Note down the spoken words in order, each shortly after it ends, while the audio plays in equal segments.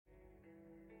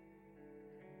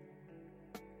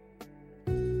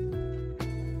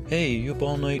Hey, you up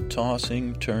all night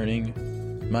tossing, turning,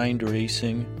 mind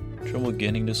racing, trouble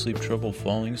getting to sleep, trouble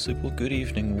falling asleep? Well, good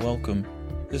evening, welcome.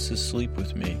 This is Sleep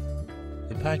With Me,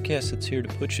 the podcast that's here to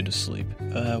put you to sleep.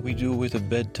 We do it with a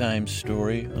bedtime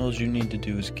story. All you need to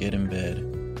do is get in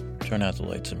bed, turn out the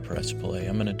lights and press play.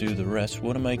 I'm going to do the rest.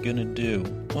 What am I going to do?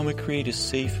 Well, I'm going to create a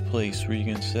safe place where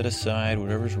you can set aside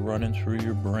whatever's running through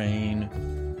your brain,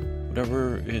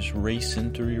 whatever is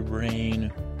racing through your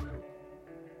brain,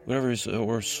 whatever is,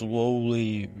 or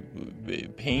slowly,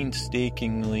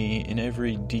 painstakingly, in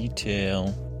every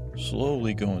detail,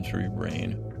 slowly going through your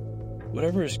brain.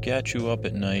 Whatever has got you up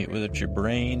at night, whether it's your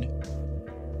brain,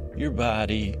 your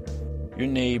body, your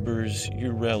neighbors,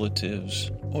 your relatives,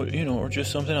 or or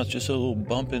just something else, just a little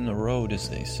bump in the road, as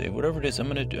they say. Whatever it is, I'm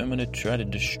gonna try to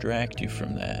distract you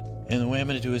from that. And the way I'm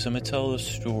gonna do is I'm gonna tell a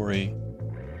story.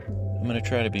 I'm gonna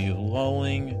try to be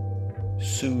lulling,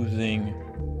 soothing,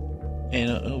 and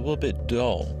a little bit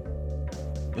dull,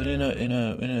 but in a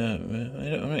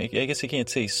I guess I can't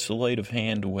say sleight of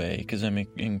hand way, because I'm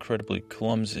incredibly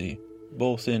clumsy,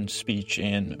 both in speech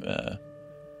and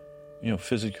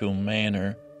physical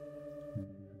manner.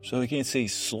 So I can't say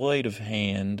sleight of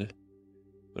hand,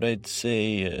 but I'd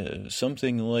say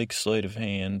something like sleight of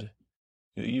hand.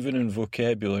 Even in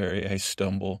vocabulary, I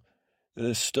stumble.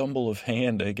 The stumble of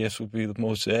hand, I guess, would be the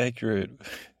most accurate.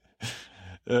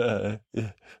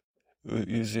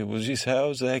 You say, well, geez,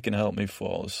 how's that going to help me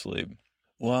fall asleep?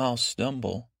 Well, I'll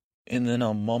stumble, and then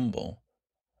I'll mumble.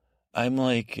 I'm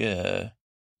like, like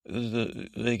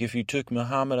if you took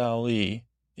Muhammad Ali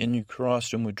and you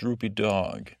crossed him with Droopy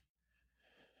Dog.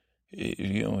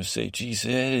 Say, geez,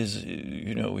 that is,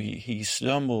 he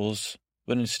stumbles,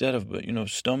 but instead of,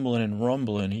 stumbling and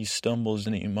rumbling, he stumbles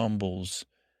and he mumbles.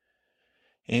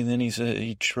 And then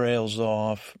he trails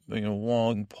off,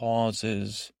 long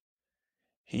pauses.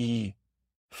 He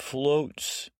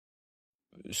floats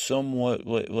somewhat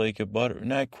like a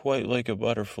not quite like a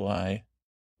butterfly,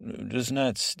 does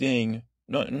not sting,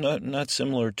 not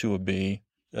similar to a bee.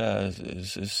 I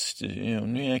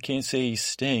can't say he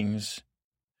stings.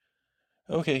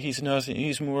 Okay, he's nothing.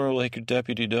 He's more like a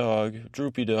deputy dog,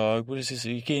 Droopy Dog. What is this?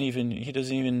 He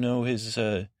doesn't even know his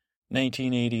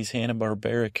 1980s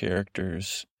Hanna-Barbera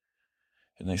characters.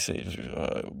 And they say,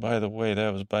 by the way,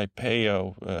 that was by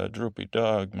Peo, Droopy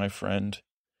Dog, my friend.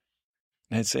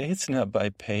 And I'd say, it's not by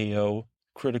Peo.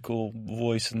 Critical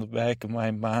voice in the back of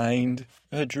my mind.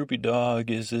 Droopy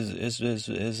Dog is as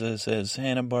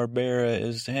Hanna-Barbera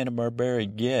as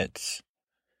Hanna-Barbera gets.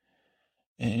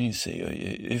 And you say,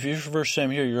 if you're the first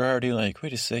time here, you're already like,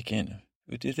 wait a second.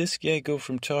 Did this guy go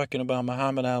from talking about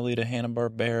Muhammad Ali to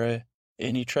Hanna-Barbera,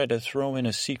 and he tried to throw in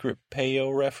a secret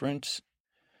Peo reference?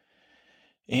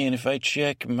 And if I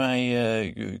check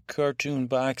my cartoon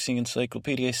boxing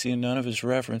encyclopedia, I see none of his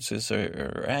references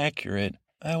are accurate.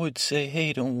 I would say,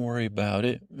 hey, don't worry about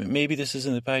it. Maybe this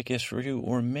isn't the podcast for you,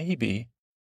 or maybe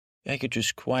I could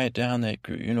just quiet down that,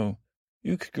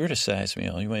 you could criticize me.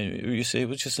 You say,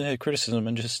 well, it's just a criticism.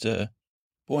 I'm just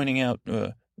pointing out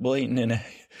blatant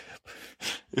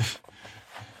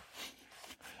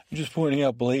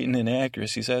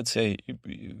inaccuracies. I'd say,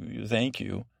 thank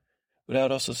you. But I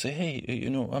would also say, hey,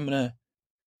 I'm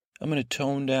gonna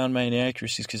tone down my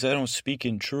inaccuracies because I don't speak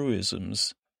in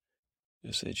truisms.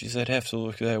 You say, geez, I'd have to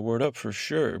look that word up for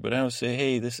sure. But I don't say,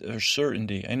 hey, or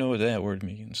certainty. I know what that word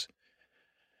means.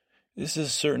 This is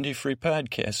a certainty-free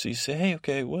podcast. So you say, hey,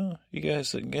 okay, well, you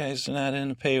guys are not in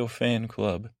the Peo fan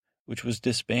club, which was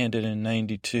disbanded in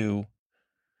 '92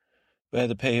 by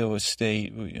the Peo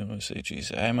estate. Say,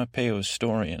 geez, I'm a Peo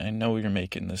historian. I know you're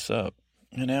making this up.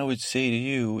 And I would say to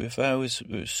you, if I was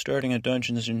starting a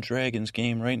Dungeons and Dragons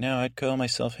game right now, I'd call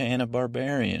myself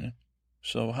Hanna-Barbarian.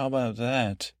 So how about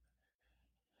that?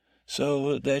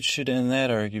 So that should end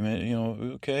that argument,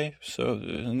 okay? So,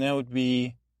 and that would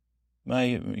be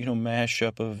my,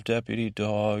 mashup of Deputy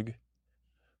Dog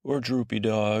or Droopy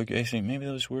Dog. I think maybe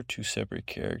those were two separate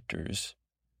characters.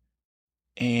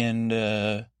 And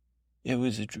it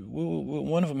was,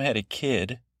 one of them had a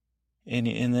kid, and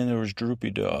then there was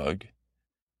Droopy Dog.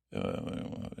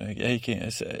 I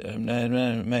can't say, I'm not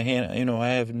my hand,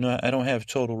 I don't have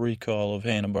total recall of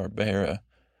Hanna-Barbera.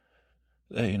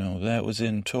 That was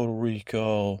in Total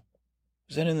Recall.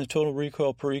 Was that in the Total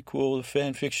Recall prequel, the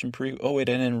fan fiction prequel? Oh, wait,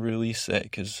 I didn't release that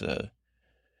because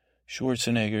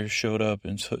Schwarzenegger showed up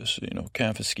and,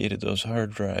 confiscated those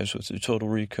hard drives with the Total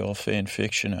Recall fan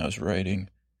fiction I was writing.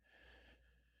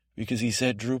 Because he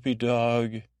said Droopy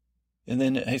Dog. And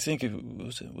then I think it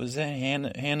was that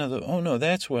Hannah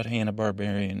that's what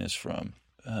Hanna-Barbarian is from.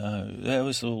 That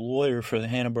was the lawyer for the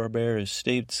Hanna-Barbera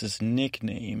estate's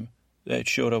nickname that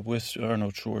showed up with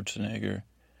Arnold Schwarzenegger.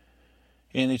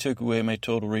 And they took away my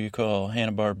Total Recall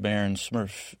Hanna-Barbera and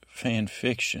Smurf fan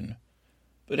fiction.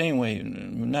 But anyway,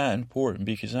 not important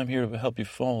because I'm here to help you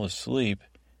fall asleep.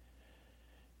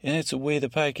 And it's the way the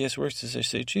podcast works is I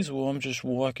say, geez, well, I'm just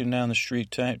walking down the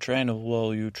street trying to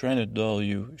lull you, trying to dull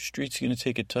you. Street's going to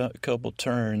take a couple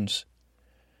turns.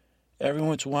 Every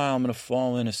once in a while, I'm going to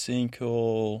fall in a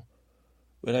sinkhole,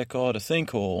 but I call it a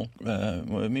thinkhole.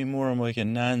 I mean, more like a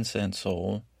nonsense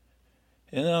hole.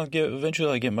 And then eventually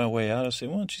I'll get my way out. I'll say,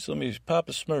 well, geez, let me pop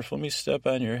a Smurf. Let me step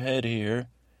on your head here.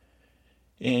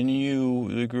 And you're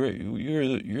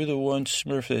the one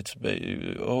Smurf that's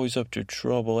always up to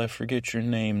trouble. I forget your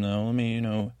name, though. Let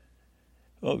me,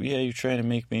 oh, yeah, you're trying to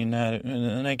make me not, and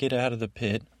then I get out of the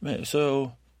pit.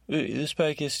 So this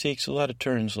podcast takes a lot of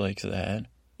turns like that.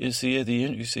 You say,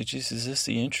 geez, is this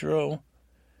the intro?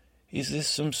 Is this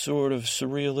some sort of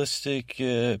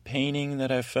surrealistic painting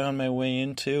that I found my way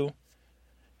into?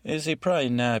 I say probably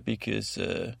not, because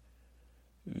true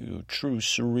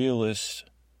surrealists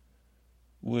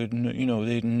would,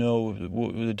 they'd know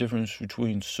the difference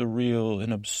between surreal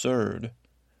and absurd.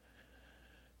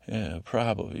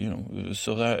 Probably,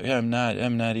 so that, I'm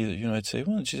not either, I'd say,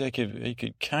 well, geez, I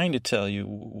could kind of tell you,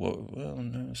 well,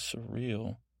 no,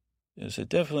 surreal. Is it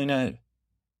definitely not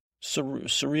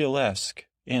surreal-esque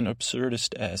and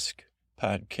absurdist-esque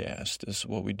podcast is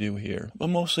what we do here. But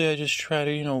mostly I just try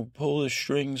to, pull the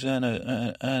strings on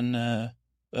a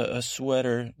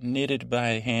sweater knitted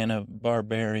by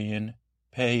Hanna-Barbera,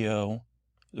 Peyo,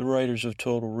 the writers of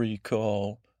Total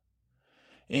Recall,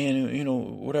 and,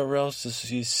 whatever else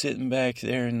is sitting back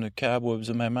there in the cobwebs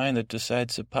of my mind that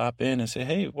decides to pop in and say,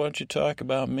 hey, why don't you talk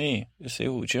about me? I say,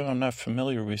 well, Joe, I'm not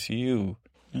familiar with you.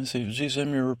 And I say, geez,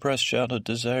 I'm your repressed childhood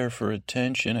desire for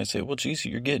attention. I say, well, geez,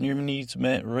 you're getting your needs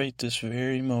met right this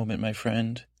very moment, my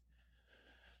friend.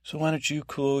 So why don't you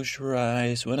close your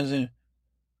eyes? Why doesn't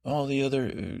all the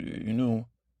other,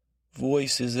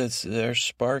 voices that are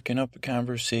sparking up a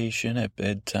conversation at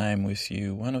bedtime with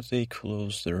you, why don't they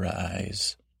close their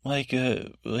eyes? Like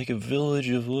a village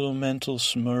of little mental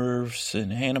Smurfs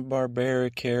and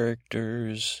Hanna-Barbera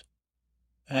characters,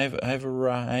 I've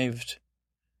arrived.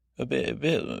 A bit,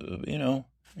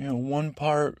 one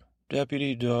part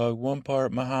Deputy Dog, one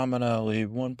part Muhammad Ali,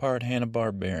 one part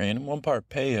Hanna-Barbera, and one part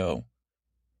Peyo.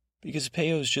 Because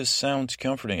Peyo just sounds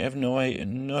comforting. I have know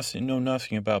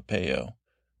nothing about Peyo.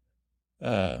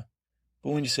 But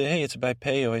when you say, hey, it's by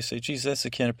Peyo, I say, geez, that's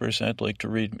the kind of person I'd like to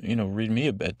read me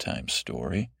a bedtime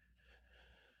story.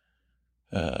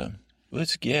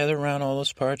 Let's gather around all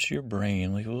those parts of your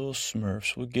brain, like little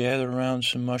Smurfs. We'll gather around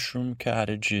some mushroom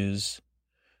cottages.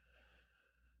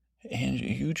 And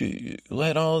you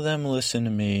let all of them listen to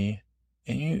me,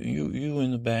 and you in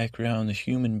the background, the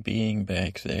human being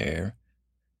back there.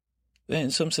 Then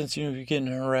in some sense, you're getting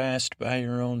harassed by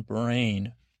your own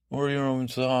brain or your own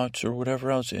thoughts or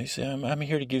whatever else. You say, I'm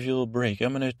here to give you a little break.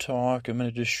 I'm going to talk. I'm going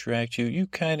to distract you. You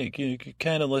kind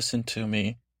of listen to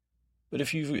me. But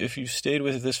if you stayed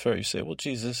with it this far, you say, well,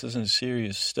 geez, this isn't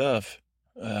serious stuff.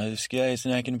 This guy's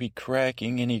not going to be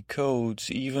cracking any codes,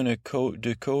 even a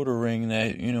decoder ring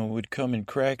that, would come in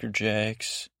Cracker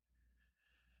Jacks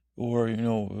or,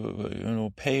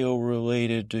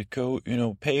 Peyo-related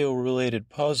Peyo-related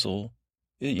puzzle.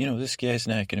 This guy's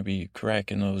not going to be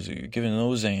cracking those, giving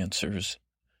those answers.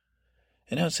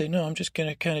 And I'd say, no, I'm just going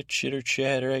to kind of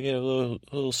chitter-chatter. I got a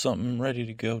little something ready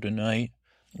to go tonight.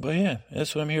 But yeah,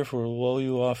 that's what I'm here for, lull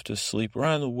you off to sleep. We're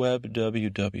on the web,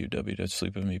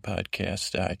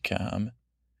 www.sleepwithmepodcast.com.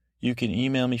 You can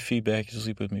email me feedback at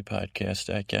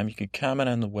sleepwithmepodcast.com. You can comment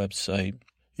on the website.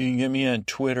 You can get me on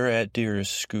Twitter at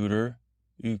Dearest Scooter.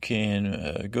 You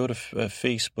can go to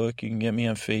Facebook. You can get me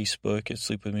on Facebook at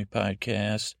Sleep With Me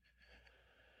Podcast.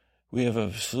 We have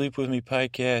a Sleep With Me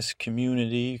podcast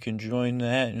community. You can join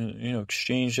that and,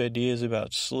 exchange ideas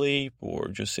about sleep or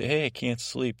just say, hey, I can't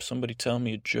sleep. Somebody tell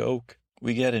me a joke.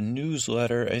 We got a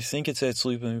newsletter. I think it's at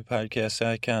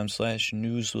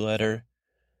sleepwithmepodcast.com/newsletter.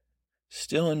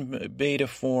 Still in beta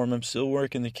form. I'm still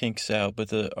working the kinks out, but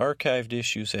the archived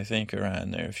issues, I think, are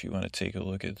on there if you want to take a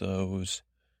look at those.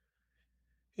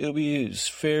 It'll be a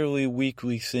fairly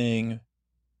weekly thing,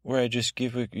 where I just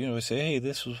give say, hey,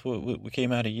 this was what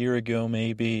came out a year ago,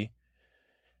 maybe.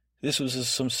 This was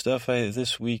some stuff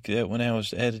this week that when I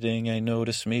was editing, I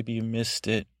noticed maybe you missed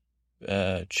it.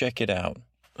 Check it out.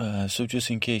 So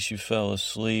just in case you fell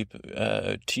asleep,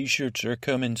 T-shirts are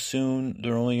coming soon.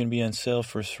 They're only going to be on sale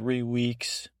for 3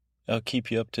 weeks. I'll keep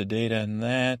you up to date on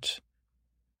that.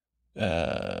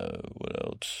 What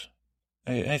else?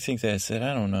 I think that's it.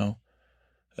 I don't know.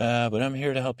 But I'm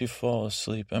here to help you fall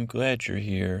asleep. I'm glad you're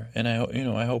here, and I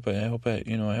hope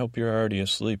you're already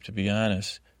asleep, to be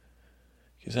honest.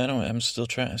 Because I'm still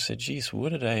trying. I said, geez,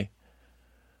 what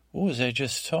was I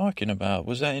just talking about?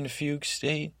 Was I in a fugue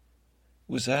state?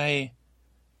 Did I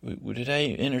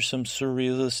enter some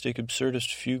surrealistic,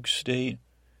 absurdist fugue state?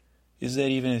 Is that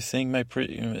even a thing?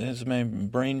 Has my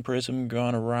brain prism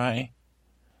gone awry?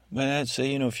 But I'd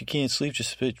say, if you can't sleep,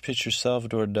 just picture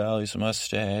Salvador Dali's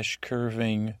mustache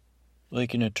curving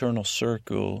like an eternal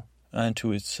circle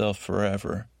onto itself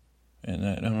forever. And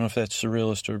I don't know if that's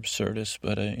surrealist or absurdist,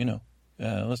 but,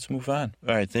 let's move on.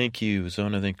 All right, thank you. So I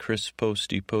want to thank Chris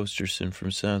Posterson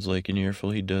from Sounds Like an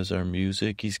Earful. He does our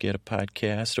music. He's got a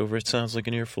podcast over at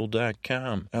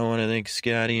soundslikeanearful.com. I want to thank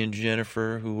Scotty and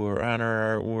Jennifer, who are on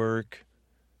our artwork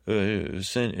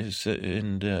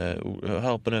and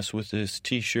helping us with this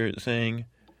T-shirt thing.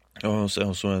 I also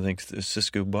want to thank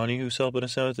Cisco Bunny, who's helping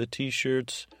us out with the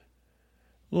T-shirts.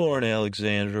 Lauren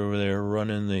Alexander over there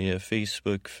running the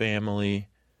Facebook family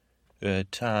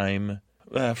time.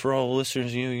 For all the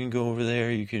listeners, you can go over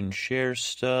there. You can share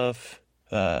stuff.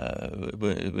 But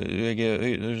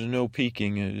there's no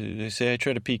peeking. They say I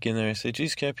try to peek in there. I say,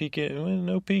 geez, can I peek in? Well,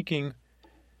 no peeking,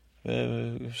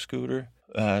 Scooter.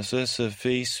 So that's a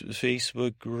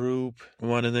Facebook group. I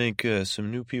want to thank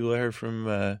some new people I heard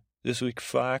from this week.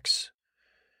 Fox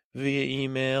via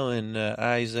email and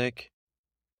Isaac.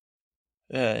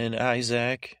 I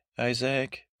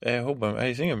think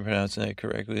I'm pronouncing that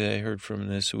correctly. That I heard from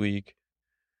this week.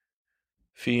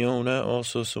 Fiona,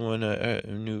 also someone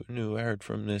new I heard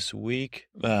from this week.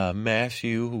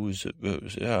 Matthew, who's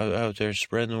out there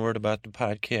spreading the word about the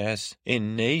podcast.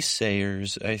 And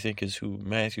Naysayers, I think, is who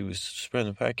Matthew was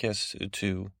spreading the podcast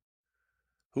to,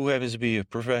 who happens to be a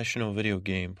professional video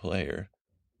game player.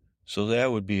 So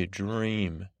that would be a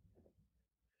dream.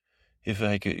 If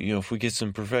I could, if we get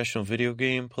some professional video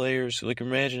game players, like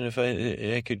imagine if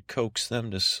I could coax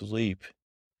them to sleep.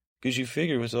 Because you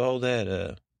figure with all that,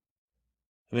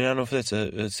 I don't know if that's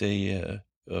a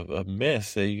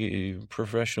myth that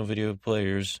professional video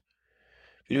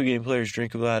game players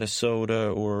drink a lot of soda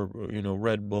or,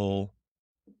 Red Bull.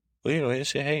 Well, I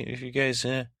say, hey, if you guys,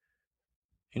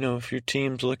 if your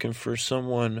team's looking for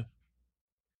someone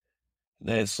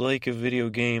that's like a video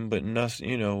game, but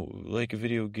nothing, like a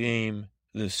video game,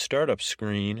 the startup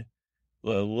screen,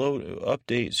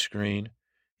 update screen,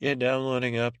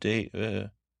 downloading update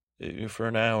for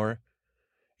an hour.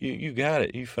 You got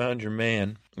it. You found your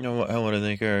man. I want to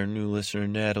thank our new listener,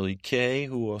 Natalie K.,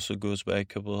 who also goes by a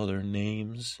couple other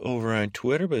names over on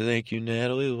Twitter. But thank you,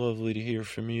 Natalie. Lovely to hear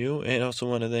from you. And also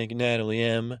want to thank Natalie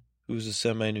M., who's a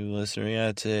semi-new listener.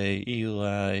 Yate,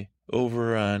 Eli,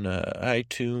 over on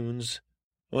iTunes.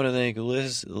 I want to thank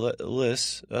Liz,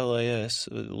 L-I-S,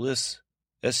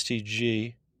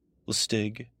 S-T-G, Lil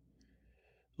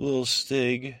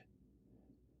Stig,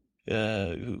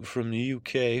 from the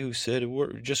UK, who said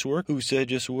just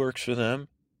works for them.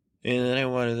 And then I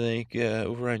want to thank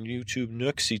over on YouTube,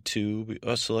 NooksieTube,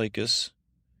 Us Like Us,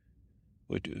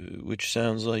 which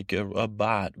sounds like a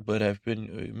bot, but I've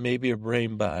been maybe a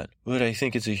brain bot, but I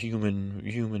think it's a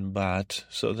human bot.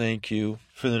 So thank you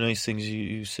for the nice things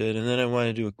you said. And then I want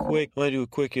to do a quick.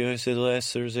 I said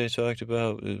last Thursday I talked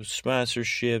about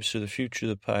sponsorships for the future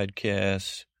of the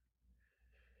podcast.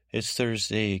 It's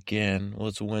Thursday again. Well,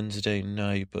 it's Wednesday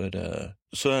night, but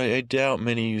so I doubt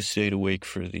many of you stayed awake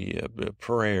for the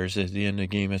prayers at the end of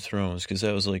Game of Thrones, because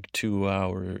that was like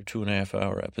 2.5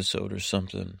 hour episode or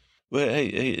something. But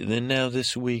then now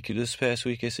this past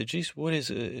week, I said, geez, what is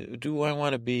do I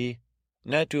want to be,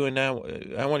 not doing now,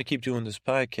 I want to keep doing this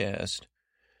podcast,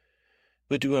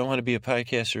 but do I want to be a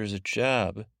podcaster as a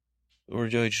job, or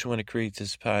do I just want to create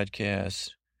this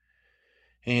podcast?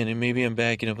 And maybe I'm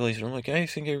back in a place where I'm like, I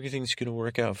think everything's going to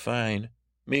work out fine.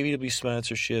 Maybe it'll be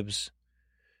sponsorships.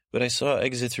 But I saw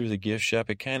Exit Through the Gift Shop.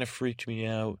 It kind of freaked me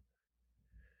out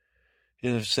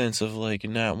in the sense of like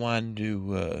not wanting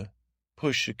to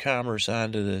push the commerce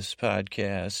onto this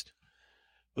podcast.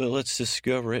 But let's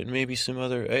discover it. And maybe some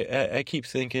other, I keep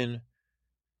thinking,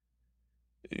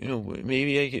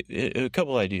 maybe a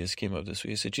couple ideas came up this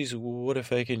week. I said, geez, what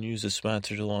if I can use a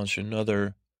sponsor to launch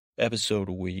another episode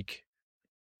a week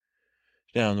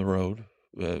down the road?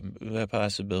 That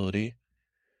possibility.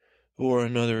 Or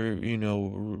another,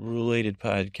 related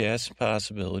podcast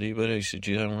possibility. But I said,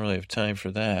 geez, I don't really have time for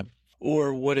that.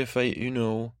 Or what if it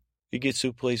gets to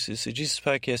a place that says, Jesus,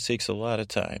 podcast takes a lot of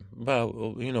time. About,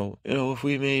 if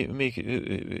we make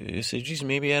it, say, geez,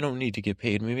 maybe I don't need to get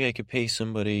paid. Maybe I could pay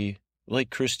somebody like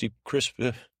Chris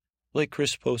Posterson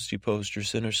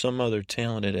or some other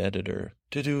talented editor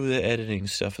to do the editing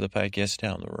stuff of the podcast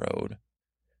down the road.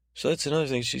 So that's another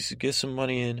thing. She should get some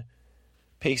money in,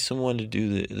 pay someone to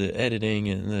do the editing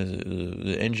and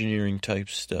the engineering type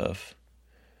stuff.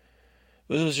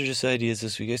 But those are just ideas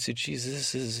this week. I said, geez,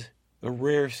 this is a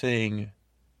rare thing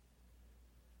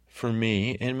for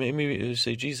me. And maybe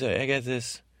say, geez, I got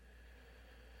this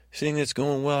thing that's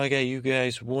going well. I got you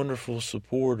guys, wonderful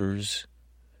supporters.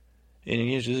 And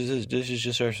this is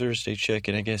just our Thursday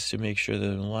check-in, I guess, to make sure that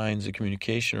the lines of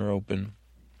communication are open.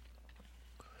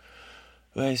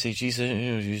 But I say, geez,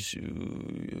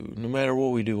 no matter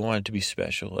what we do, we want it to be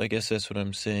special. I guess that's what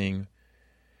I'm saying.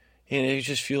 And I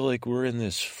just feel like we're in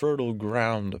this fertile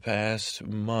ground the past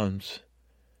month.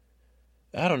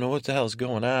 I don't know what the hell's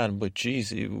going on, but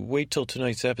geez, wait till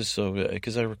tonight's episode,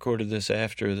 because I recorded this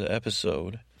after the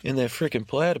episode. And that frickin'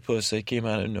 platypus that came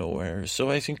out of nowhere.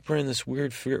 So I think we're in this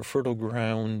weird fertile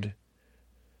ground.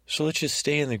 So let's just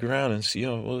stay in the ground and see,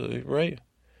 right?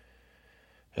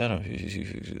 I don't know.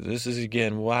 This is,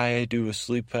 again, why I do a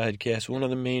sleep podcast. One of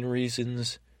the main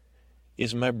reasons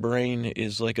is my brain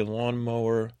is like a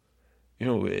lawnmower.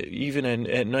 Even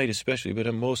at night especially,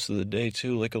 but most of the day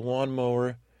too. Like a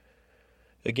lawnmower,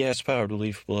 a gas-powered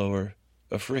leaf blower,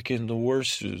 the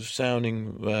worst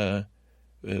sounding, an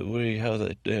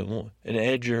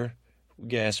edger,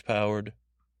 gas-powered,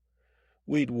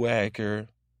 weed whacker,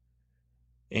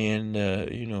 and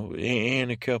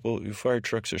a couple fire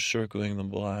trucks are circling the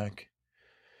block.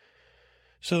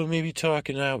 So maybe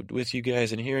talking out with you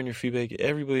guys and hearing your feedback,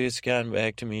 everybody that's gotten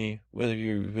back to me, whether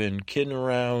you've been kidding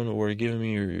around or giving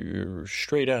me your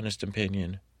straight honest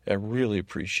opinion, I really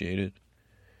appreciate it.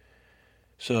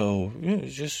 So,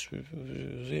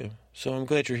 So I'm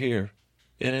glad you're here.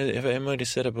 And if I might have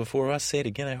said it before, I'll say it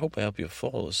again. I hope I help you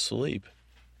fall asleep.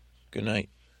 Good night.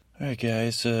 All right,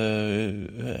 guys. How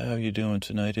you doing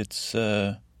tonight? It's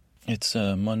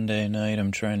Monday night.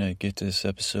 I'm trying to get this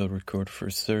episode recorded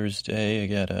for Thursday. I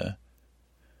got a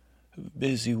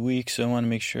busy week, so I want to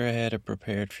make sure I had it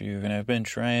prepared for you. And I've been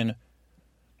trying,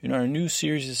 our new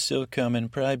series is still coming,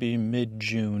 probably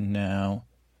mid-June now.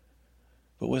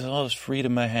 But with all this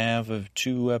freedom I have of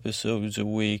 2 episodes a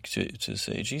week to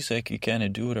say, geez, I could kind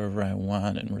of do whatever I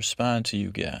want and respond to you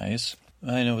guys.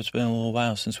 I know it's been a little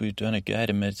while since we've done a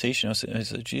guided meditation. I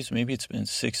said, geez, maybe it's been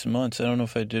 6 months. I don't know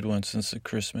if I did one since the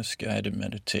Christmas guided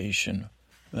meditation.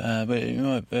 But you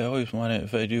know what? I always want it,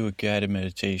 if I do a guided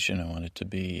meditation, I want it to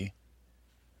be,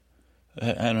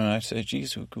 I don't know, I said,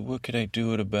 geez, what could I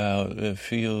do it about that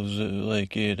feels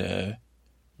like it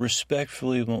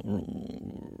respectfully,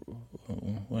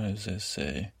 what does this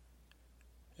say?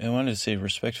 I wanted to say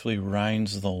respectfully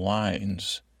rinds the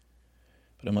lines.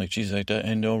 But I'm like, geez, I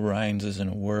know rinds isn't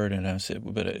a word, and I say,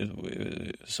 but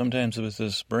sometimes with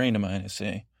this brain of mine, I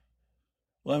say,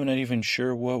 well, I'm not even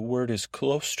sure what word is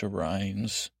close to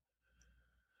rinds.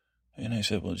 And I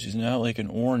said, well, she's not like an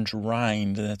orange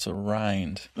rind, that's a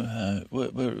rind. But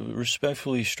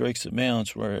respectfully strikes a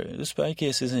balance where this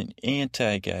podcast isn't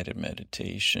anti-guided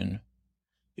meditation.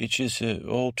 It's just an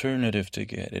alternative to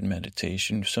guided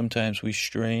meditation. Sometimes we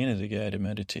stray into the guided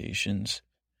meditations.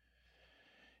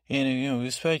 And,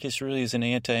 this podcast really isn't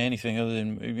anti-anything other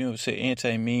than, say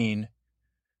anti-mean.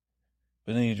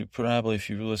 But then you probably, if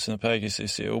you listen to the podcast, they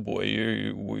say, oh boy,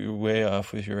 you're way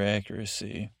off with your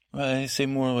accuracy. Well, I say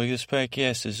more like this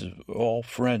podcast is all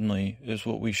friendly, is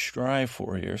what we strive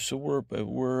for here. So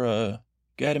we're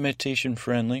guided meditation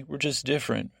friendly. We're just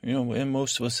different. And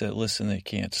most of us that listen, they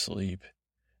can't sleep.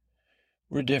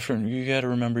 We're different. You got to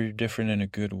remember you're different in a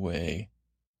good way.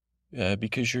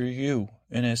 Because you're you,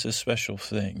 and it's a special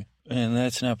thing. And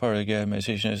that's not part of the guided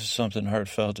meditation. It's something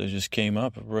heartfelt that just came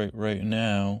up right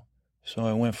now. So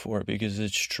I went for it because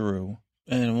it's true.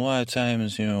 And a lot of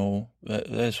times,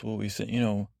 that's what we think.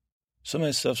 Some of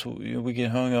the stuff we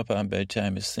get hung up on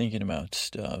bedtime is thinking about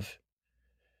stuff.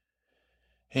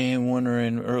 And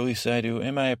wondering, or at least I do,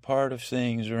 am I a part of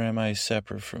things or am I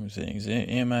separate from things?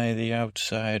 Am I the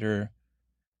outsider?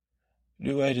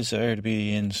 Do I desire to be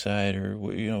the insider?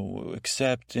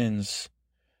 Acceptance,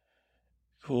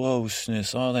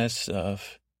 closeness, all that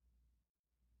stuff.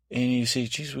 And you say,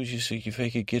 geez, would you say if I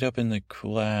could get up in the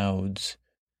clouds,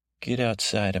 get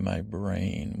outside of my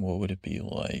brain, what would it be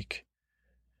like?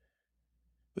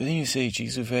 But then you say,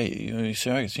 geez, if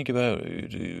I think about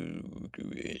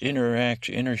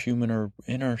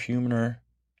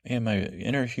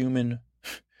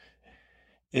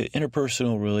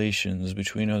interpersonal relations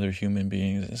between other human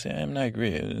beings. I say, I'm not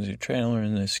great. I'm trying to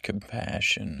learn this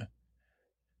compassion.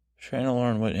 Trying to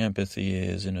learn what empathy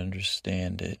is and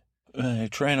understand it.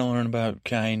 Trying to learn about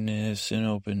kindness and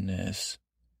openness.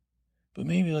 But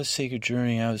maybe let's take a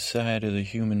journey outside of the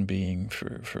human being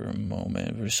for a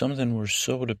moment, for something we're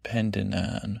so dependent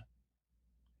on.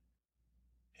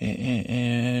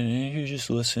 And you just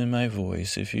listen to my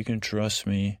voice. If you can trust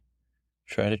me,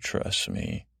 try to trust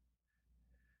me.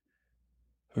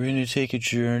 We're going to take a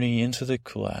journey into the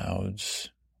clouds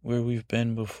where we've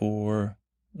but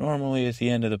normally at the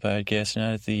end of the podcast,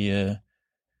 not at the,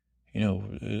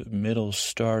 middle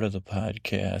start of the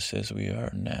podcast as we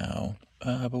are now.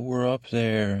 But we're up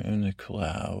there in the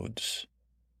clouds.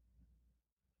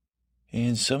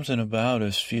 And something about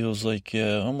us feels like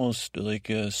almost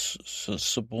like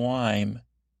sublime,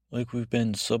 like we've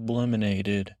been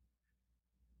subliminated,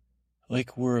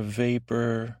 like we're a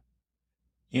vapor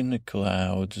in the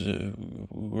clouds.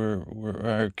 We're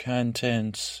our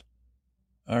contents,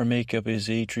 our makeup is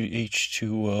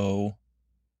H2O,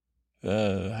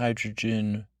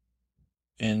 hydrogen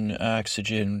and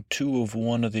oxygen, two of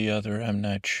one or the other, I'm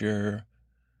not sure.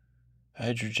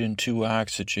 Hydrogen, 2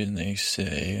 oxygen, they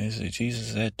say. I say, Jesus,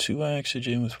 is that 2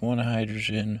 oxygen with 1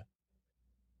 hydrogen?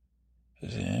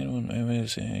 I don't know,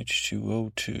 it's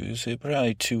H2O2. Is it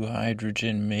probably 2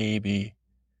 hydrogen, maybe?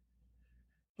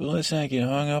 But let's not get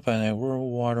hung up on that. We're a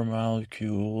water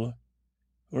molecule.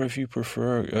 Or if you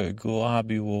prefer, a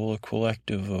globule, a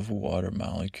collective of water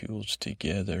molecules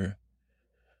together.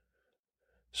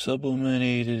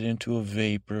 Sublimated into a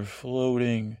vapor,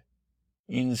 floating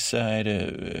inside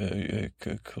a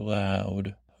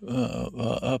cloud.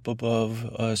 Up above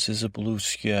us is a blue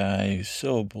sky,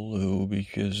 so blue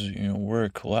because, we're a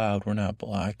cloud. We're not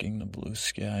blocking the blue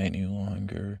sky any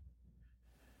longer.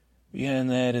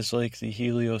 Beyond that is like the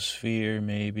heliosphere,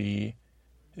 maybe,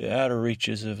 the outer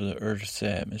reaches of the Earth's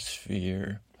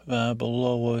atmosphere.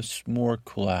 Below us, more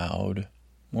cloud.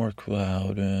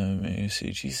 You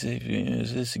see, geez,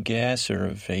 is this gas or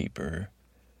a vapor?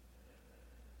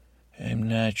 I'm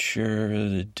not sure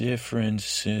the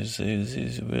difference is,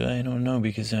 but I don't know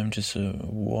because I'm just a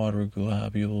water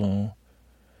globule.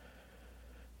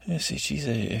 I see, geez,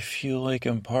 I feel like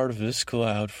I'm part of this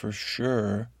cloud for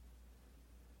sure.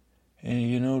 And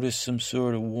you notice some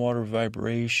sort of water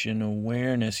vibration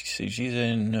awareness. You say, geez, I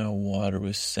didn't know water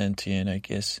was sentient. I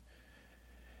guess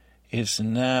it's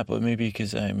not, but maybe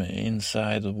because I'm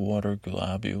inside the water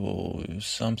globule or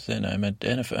something.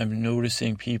 I'm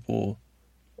noticing people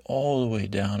all the way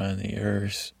down on the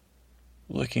earth,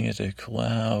 looking at the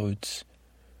clouds.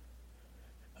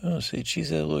 Oh, say,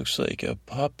 geez, that looks like a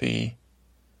puppy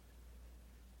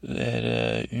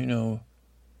that,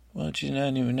 well, geez,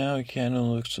 not even now it kind of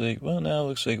looks like, now it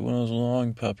looks like one of those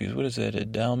long puppies. What is that, a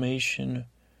Dalmatian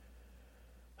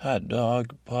hot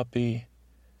dog puppy?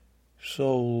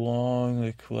 So long,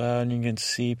 the cloud, and you can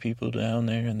see people down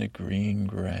there in the green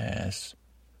grass,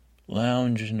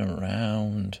 lounging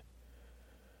around.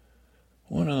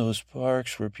 One of those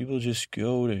parks where people just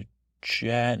go to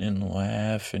chat and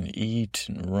laugh and eat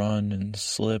and run and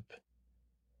slip.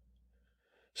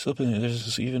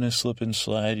 There's even a slip and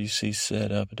slide you see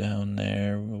set up down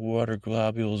there. Water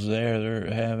globules there,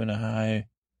 they're having a high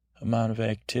amount of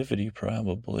activity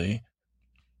probably.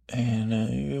 And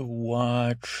you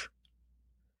watch.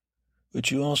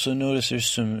 But you also notice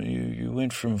there's you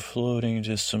went from floating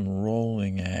to some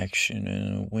rolling action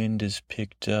and the wind is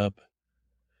picked up.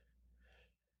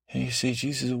 And you say,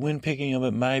 Jesus, the wind picking up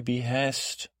at my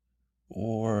behest?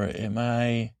 Or am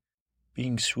I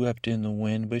being swept in the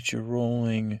wind? But you're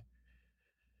rolling.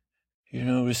 You're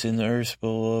noticing the earth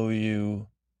below you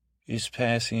is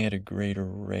passing at a greater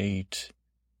rate.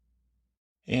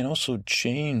 And also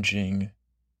changing.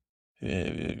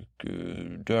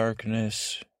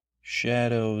 Darkness,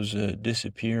 shadows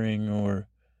disappearing or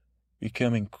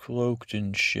becoming cloaked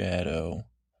in shadow.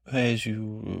 As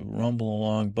you rumble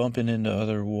along, bumping into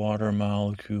other water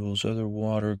molecules, other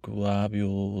water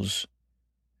globules,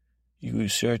 you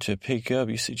start to pick up.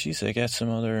 You say, geez, I got some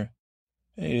other.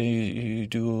 You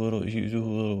do a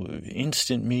little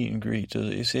instant meet and greet. So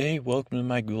you say, hey, welcome to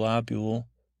my globule.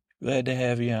 Glad to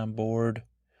have you on board.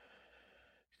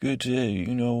 Good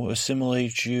to,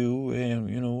 assimilate you. And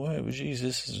you know what?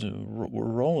 Geez, we're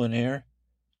rolling here.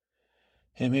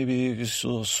 And maybe just a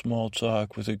little small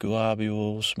talk with a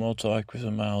globule, small talk with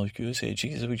a molecule. Say,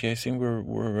 Jesus, I think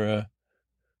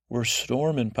we're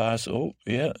storming past. Oh,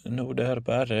 yeah, no doubt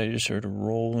about it. I just heard a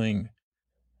rolling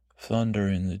thunder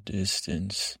in the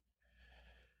distance.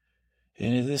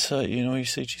 And this, you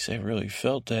say, geez, I really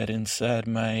felt that inside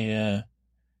my, I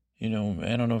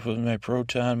don't know if it was my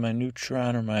proton, my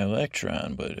neutron, or my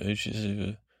electron, but I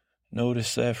just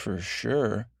noticed that for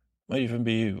sure. Might even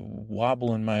be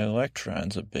wobbling my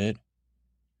electrons a bit.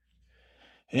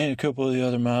 And a couple of the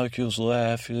other molecules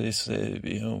laugh. They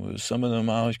say, some of the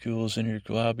molecules in your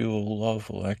globule love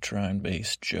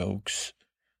electron-based jokes.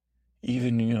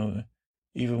 Even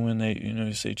when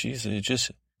they, say, geez,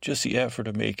 it's just the effort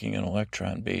of making an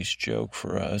electron-based joke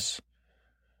for us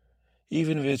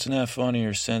even if it's not funny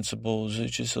or sensible,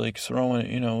 it's just like throwing,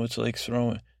 it's like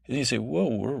throwing, and you say, whoa,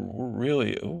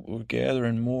 we're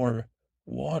gathering more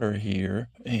water here.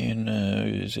 And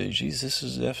you say, geez, this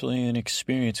is definitely an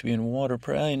experience being water.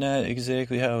 Probably not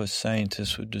exactly how a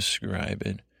scientist would describe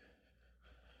it.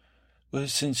 But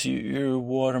since you're a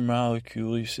water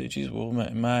molecule, you say, geez, well,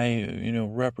 my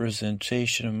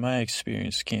representation of my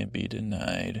experience can't be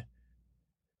denied.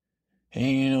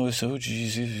 And, so,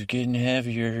 geez, it's getting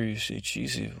heavier. You say,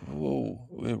 geez, whoa,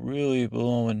 we're really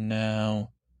blowing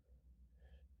now.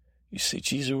 You say,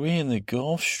 geez, are we in the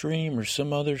Gulf Stream or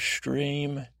some other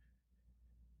stream?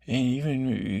 And even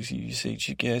you say,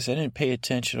 gee, guys, I didn't pay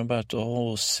attention about the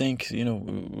whole sink. We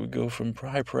go from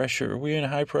high pressure. Are we in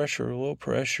high pressure or low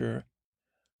pressure?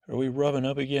 Are we rubbing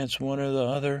up against one or the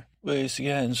other? But it's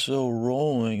gotten so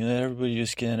rolling that everybody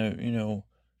just kind of,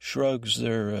 shrugs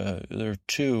their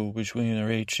two between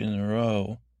their H and their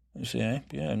O. You say,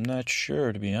 yeah, I'm not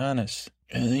sure, to be honest.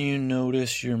 And then you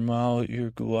notice your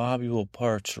globule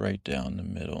parts right down the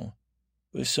middle.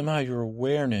 But somehow your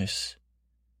awareness,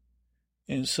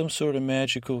 in some sort of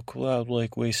magical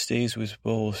cloud-like way, stays with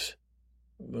both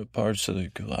parts of the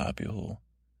globule.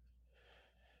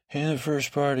 And the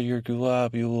first part of your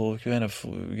globule kind of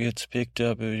gets picked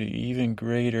up at an even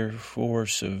greater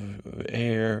force of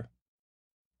air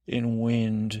and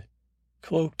wind,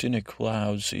 cloaked in a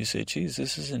cloud. So you say, geez,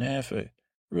 this isn't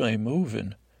really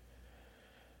moving.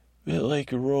 A bit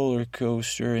like a roller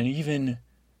coaster, and even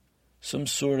some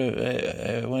sort of,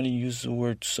 I want to use the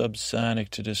word subsonic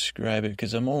to describe it,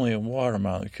 because I'm only a water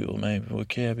molecule. My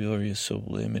vocabulary is so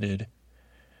limited.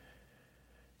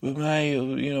 But my,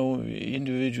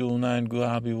 individual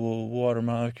non-globule water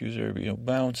molecules are,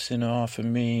 bouncing off of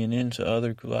me and into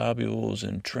other globules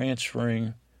and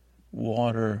transferring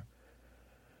water,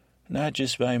 not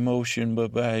just by motion,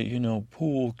 but by,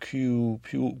 pool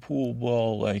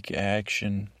ball-like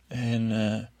action.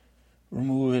 And we're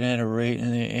moving at a rate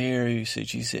in the air. You say,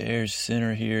 geez, the air's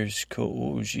thinner here. It's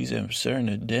cold. Oh, geez, I'm starting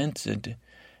to dense it.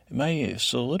 Am I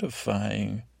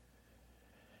solidifying?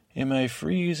 Am I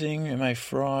freezing? Am I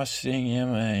frosting?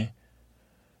 Am I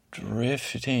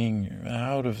drifting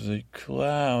out of the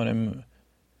cloud?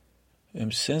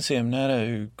 I'm sensing I'm not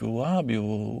a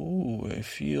globule. Ooh, I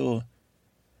feel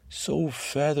so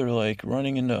feather-like,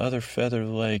 running into other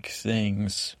feather-like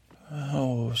things.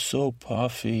 Oh, so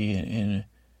puffy. And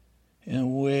in a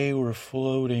way, we're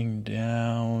floating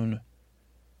down.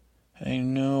 I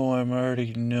know I'm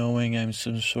already knowing I'm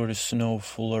some sort of snow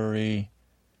flurry,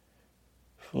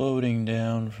 floating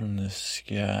down from the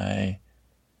sky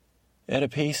at a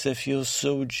pace that feels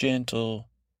so gentle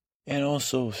and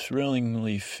also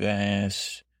thrillingly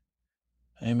fast.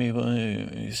 I'm able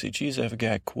to say, geez, I've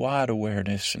got quad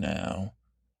awareness now,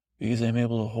 because I'm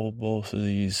able to hold both of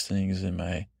these things in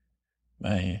my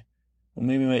well,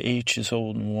 maybe my H is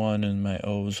holding one and my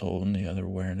O is holding the other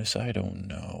awareness. I don't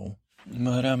know.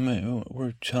 But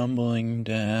we're tumbling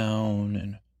down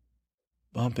and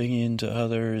bumping into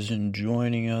others and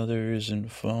joining others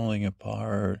and falling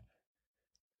apart.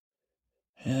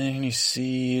 And then you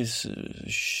see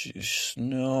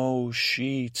snow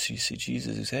sheets. You see,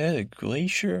 Jesus, is that a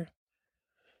glacier?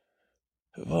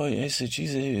 Oh, I said,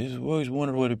 Jesus, I've always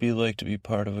wondered what it'd be like to be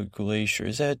part of a glacier.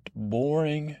 Is that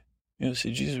boring?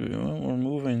 So Jesus, we're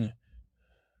moving.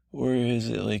 Or is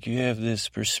it like you have this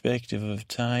perspective of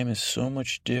time is so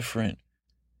much different?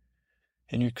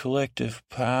 And your collective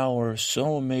power is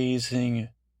so amazing.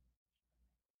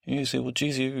 And you say, well,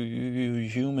 geez, you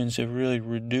humans have really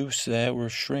reduced that. We're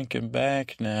shrinking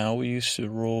back now. We used to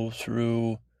roll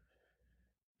through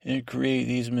and create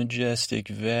these majestic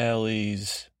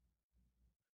valleys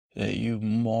that you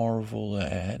marvel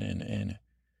at and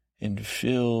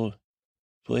fill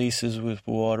places with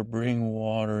water, bring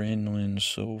water inland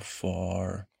so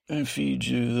far and feed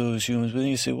you those humans. But then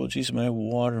you say, well, geez, my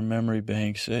water memory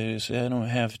bank says I don't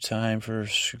have time for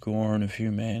scorn of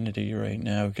humanity right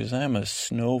now because I'm a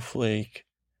snowflake.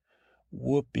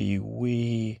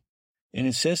 Whoopee-wee. And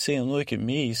instead of saying, look at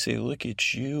me, you say, look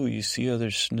at you. You see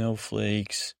other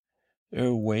snowflakes.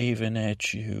 They're waving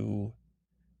at you,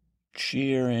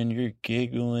 cheering, you're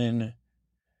giggling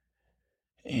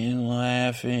and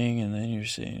laughing, and then you're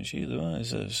saying, gee, what is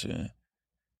this? And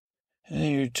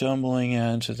then you're tumbling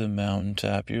onto the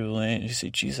mountaintop. You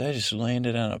say, geez, I just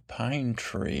landed on a pine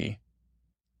tree.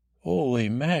 Holy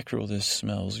mackerel, this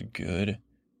smells good.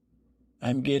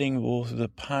 I'm getting both the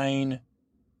pine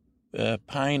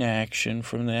action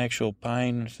from the actual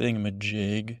pine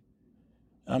thingamajig.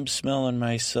 I'm smelling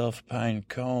myself pine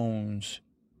cones,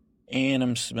 and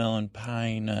I'm smelling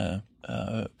pine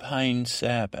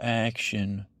sap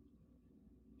action.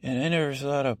 And I never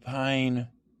thought a pine,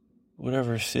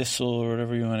 whatever thistle or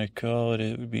whatever you want to call it,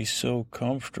 it would be so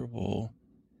comfortable.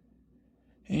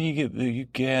 And you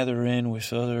gather in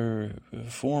with other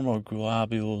formal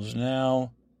globules.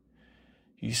 Now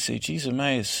you say, geez, am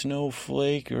I a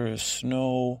snowflake or a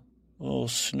little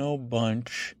snow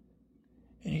bunch?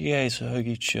 And you guys hug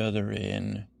each other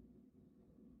in.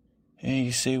 And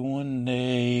you say, one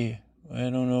day, I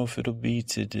don't know if it'll be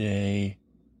today.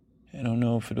 I don't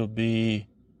know if it'll be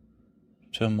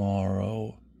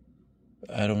tomorrow.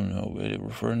 I don't know.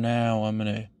 But for now, I'm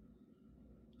going to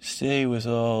stay with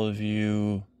all of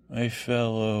you, my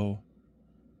fellow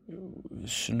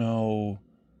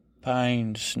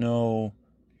pine snow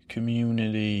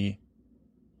community,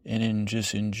 and then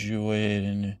just enjoy it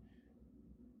and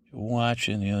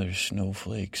watching the other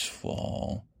snowflakes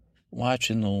fall,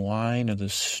 watching the line of the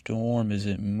storm as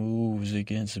it moves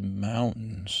against the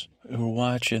mountains, or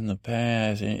watching the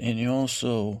path. And you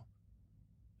also,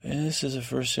 and this is the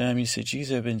first time you said,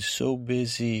 geez, I've been so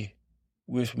busy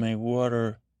with my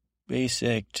water-based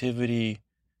activity,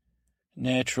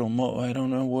 I don't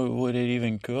know what it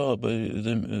even called, but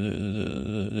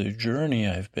the journey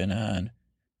I've been on.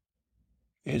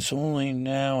 It's only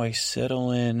now I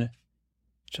settle in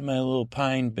to my little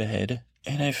pine bed,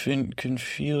 and I can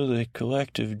feel the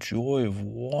collective joy of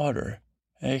water.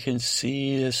 I can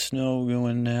see the snow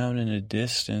going down in the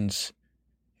distance,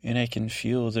 and I can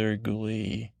feel their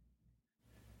glee.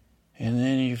 And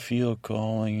then you feel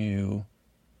calling you,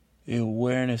 the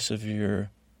awareness of your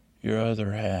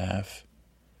other half,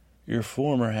 your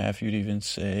former half, you'd even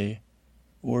say,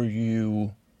 or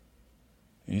you.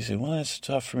 You say, well, that's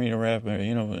tough for me to wrap my,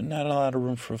 not a lot of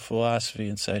room for philosophy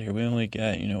inside here. We only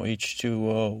got,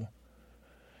 H2O.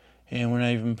 And we're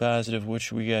not even positive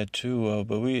which we got 2O,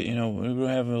 but we don't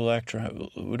have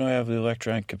the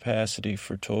electron capacity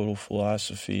for total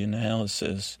philosophy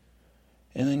analysis.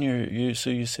 And then you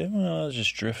say, well, I'll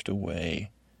just drift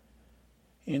away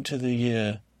into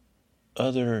the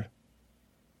other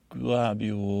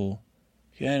globule,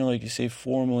 kind of like you say,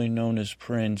 formerly known as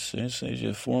Prince. I say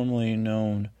just formerly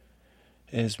known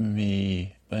as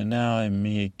me, but now I'm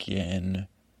me again.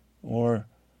 Or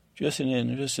just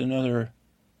another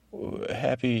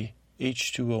happy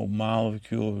H2O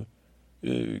molecule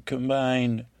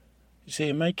combined. You say,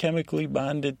 am I chemically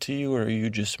bonded to you, or are you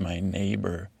just my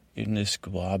neighbor in this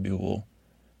globule?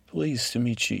 Pleased to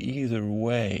meet you either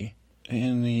way.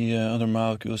 And the other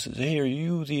molecule says, hey, are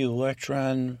you the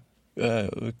electron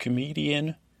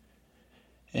comedian?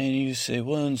 And you say,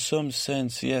 well, in some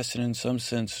sense, yes, and in some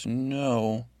sense,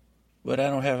 no. But I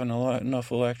don't have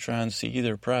enough electrons to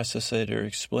either process it or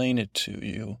explain it to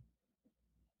you.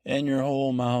 And your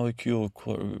whole globule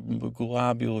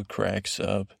cracks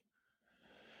up.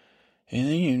 And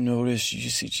then you notice, you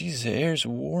see, geez, the air's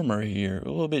warmer here, a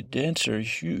little bit denser.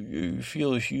 You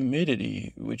feel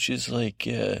humidity, which is like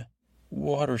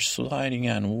water sliding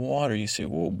on water. You say,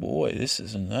 oh boy, this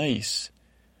is nice.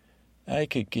 I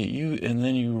could get you. And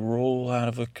then you roll out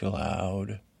of a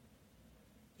cloud,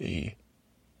 a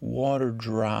water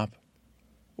drop,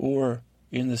 or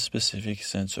in the specific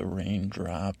sense, a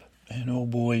raindrop. And oh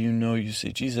boy, you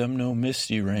say, geez, I'm no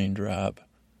misty raindrop.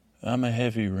 I'm a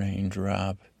heavy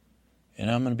raindrop. And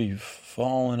I'm going to be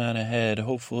falling on ahead,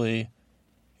 hopefully,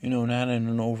 not in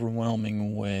an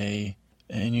overwhelming way.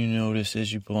 And you notice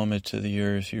as you plummet to the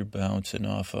earth, you're bouncing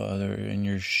off other, and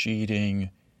you're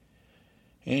sheeting,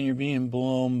 and you're being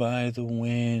blown by the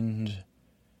wind,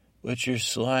 but you're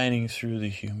sliding through the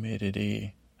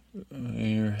humidity.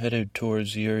 You're headed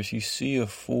towards the earth. You see a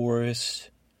forest,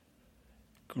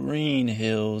 green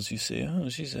hills. You say, oh,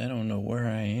 geez, I don't know where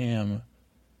I am.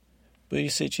 But you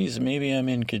say, geez, maybe I'm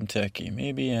in Kentucky.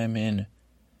 Maybe I'm in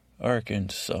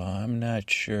Arkansas. I'm not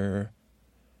sure.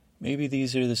 Maybe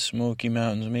these are the Smoky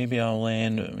Mountains. Maybe I'll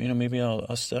land, maybe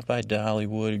I'll stop by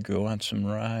Dollywood, go on some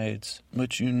rides. But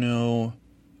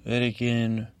that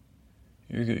again,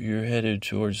 you're headed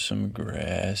towards some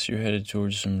grass. You're headed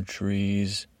towards some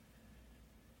trees.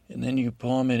 And then you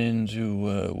plummet into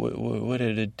what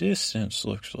at a distance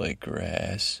looks like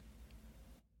grass.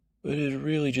 But it's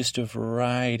really just a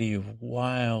variety of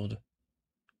wild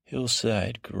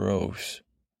hillside growth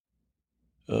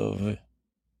of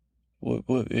what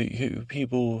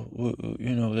people,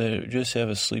 that just have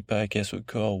a sleep podcast would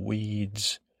call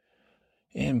weeds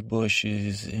and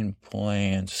bushes and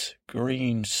plants,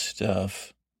 green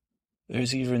stuff.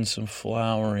 There's even some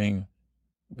flowering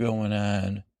going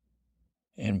on.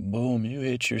 And boom, you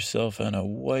hit yourself on a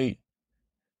white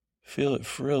feel it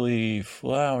frilly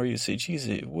flower. You say, geez,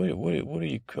 what do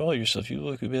you call yourself? You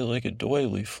look a bit like a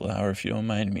doily flower, if you don't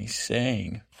mind me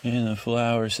saying. And the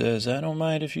flower says, I don't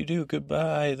mind if you do.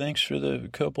 Goodbye. Thanks for the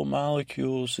couple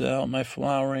molecules out my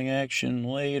flowering action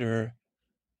later.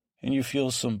 And you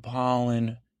feel some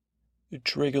pollen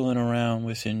trickling around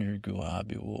within your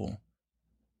globule.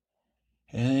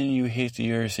 And then you hit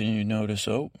the earth and you notice,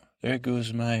 oh, there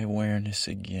goes my awareness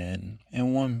again.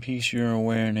 And one piece of your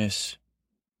awareness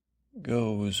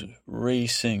goes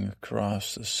racing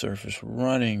across the surface,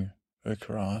 running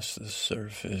across the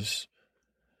surface.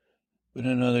 But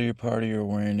another part of your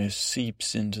awareness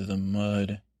seeps into the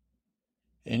mud,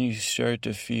 and you start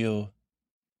to feel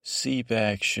seep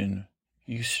action.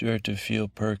 You start to feel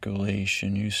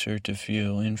percolation. You start to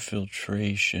feel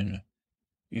infiltration.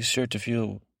 You start to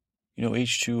feel,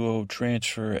 H2O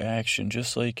transfer action,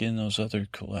 just like in those other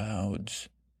clouds.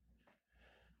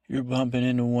 You're bumping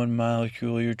into one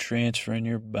molecule, you're transferring,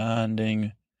 you're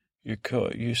bonding,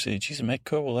 you say, geez, am I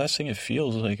coalescing? It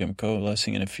feels like I'm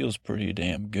coalescing, and it feels pretty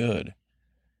damn good.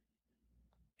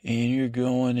 And you're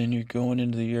going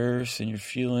into the earth, and you're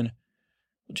feeling,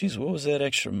 well, geez, what was that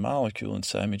extra molecule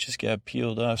inside me? It just got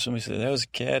peeled off. Somebody said, that was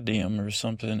cadmium or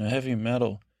something, a heavy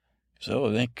metal. So,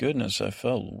 oh, thank goodness, I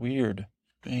felt weird.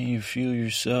 And you feel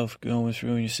yourself going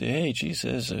through, and you say, hey, geez,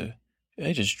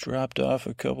 I just dropped off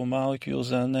a couple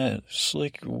molecules on that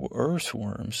slick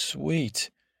earthworm. Sweet.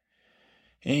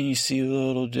 And you see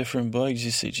little different bugs.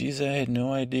 You say, geez, I had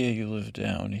no idea you lived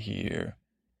down here.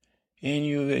 And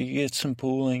you get some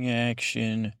pooling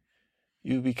action.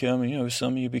 You become,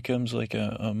 some of you becomes like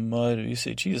a mud. You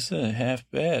say, geez, this isn't half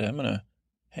bad. I'm going to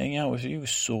hang out with you,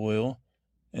 soil.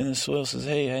 And the soil says,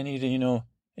 hey, I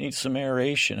need some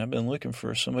aeration. I've been looking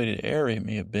for somebody to aerate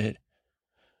me a bit.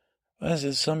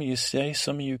 As some of you say,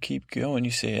 some of you keep going.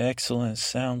 You say, excellent,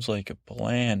 sounds like a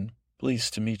plan.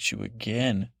 Pleased to meet you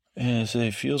again. And I say,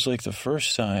 it feels like the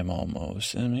first time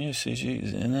almost. And you say,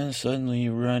 geez, and then suddenly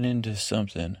you run into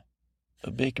something. A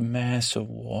big mass of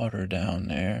water down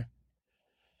there.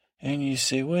 And you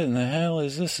say, what in the hell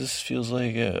is this? This feels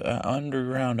like an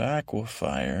underground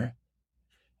aquifer.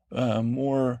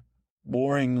 More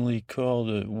boringly called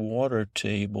a water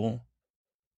table.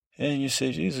 And you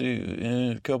say, geez,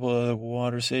 and a couple other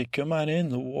waters say, come on in,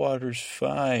 the water's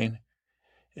fine.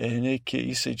 And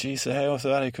you say, geez, I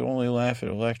thought I could only laugh at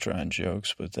electron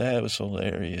jokes, but that was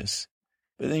hilarious.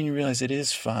 But then you realize it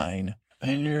is fine.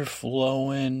 And you're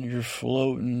flowing, you're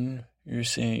floating, you're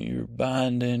saying, you're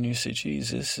bonding. You say,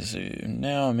 geez,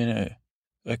 now I'm in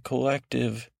a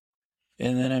collective,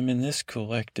 and then I'm in this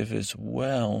collective as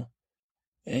well.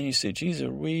 And you say, geez,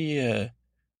 are we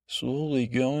slowly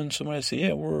going? Somebody say,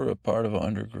 yeah, we're a part of an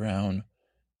underground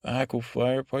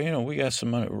aquifer. We got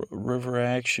some river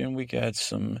action. We got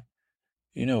some,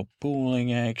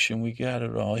 pooling action. We got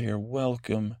it all here.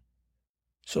 Welcome.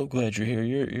 So glad you're here.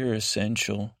 You're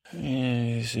essential. And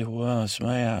you say, well,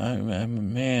 I'm a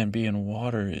man. Being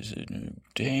water is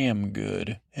damn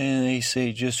good. And they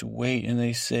say, just wait. And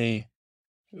they say,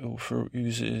 for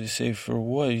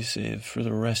what? You say, for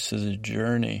the rest of the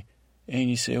journey. And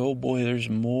you say, oh boy, there's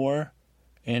more.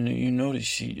 And you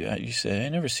notice, you say, I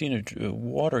never seen a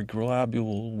water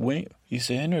globule wink. You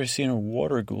say, I never seen a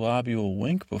water globule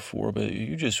wink before, but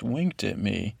you just winked at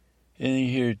me. And you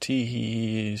hear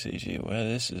tee-hee-hee, you say, gee, well,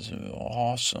 this is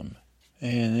awesome.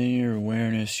 And then your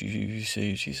awareness, you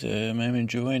say, she said, I'm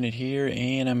enjoying it here,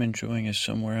 and I'm enjoying it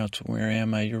somewhere else. Where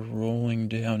am I? You're rolling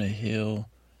down a hill.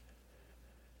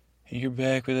 And you're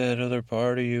back with that other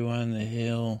part of you on the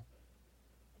hill.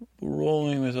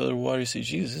 Rolling with other water. You say,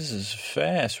 geez, this is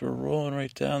fast. We're rolling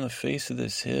right down the face of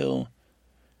this hill.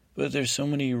 But there's so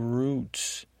many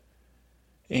roots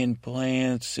and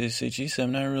plants. They say, geez,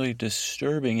 I'm not really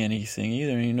disturbing anything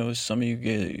either. Some of you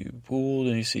get pulled,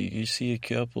 and you see a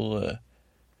couple,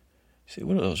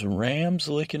 what are those, rams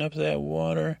licking up that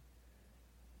water?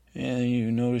 And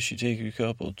you notice you take a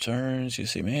couple turns. You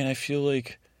say, man, I feel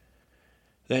like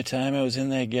that time I was in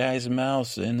that guy's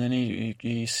mouth, and then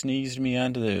he sneezed me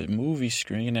onto the movie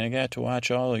screen, and I got to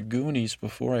watch all the Goonies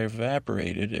before I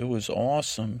evaporated. It was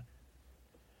awesome.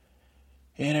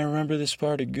 And I remember this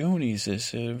part of Goonies. I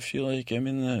said, I feel like I'm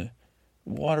in the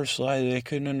water slide. I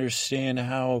couldn't understand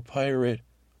how a pirate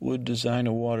would design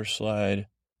a water slide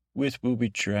with booby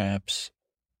traps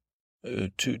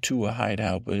to a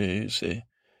hideout, but I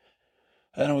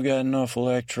don't got enough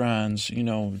electrons,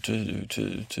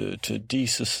 to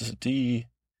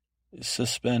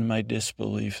suspend my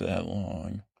disbelief that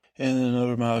long. And then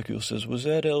another molecule says, was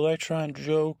that an electron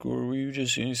joke, or were you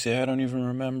just, you say, I don't even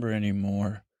remember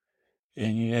anymore.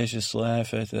 And you guys just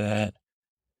laugh at that.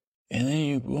 And then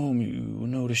you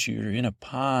notice you're in a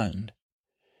pond.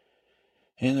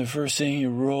 And the first thing you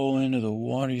roll into the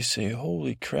water, you say,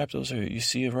 holy crap, you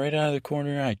see it right out of the corner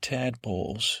of your eye,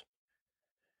 tadpoles.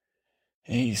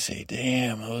 And you say,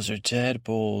 damn, those are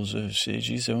tadpoles. I say,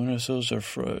 geez, I wonder if those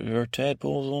are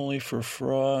tadpoles only for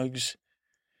frogs.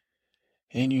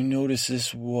 And you notice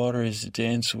this water is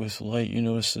dense with light. You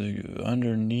notice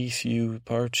underneath you,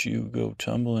 parts you go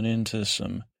tumbling into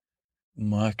some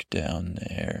muck down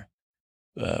there.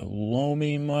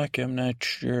 Loamy muck, I'm not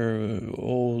sure.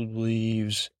 Old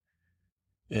leaves.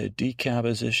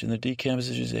 Decomposition. The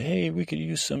decomposition say, hey, we could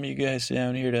use some of you guys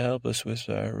down here to help us with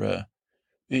our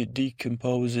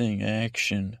decomposing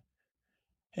action.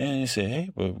 And you say, hey,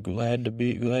 we're glad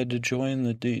to join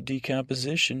the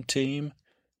decomposition team.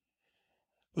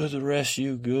 But the rest of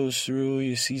you goes through,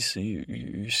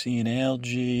 you're seeing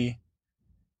algae.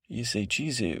 You say,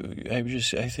 geez,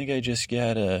 I think I just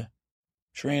got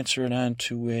transferred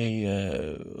onto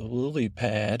a lily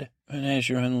pad. And as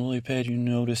you're on the lily pad, you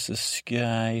notice the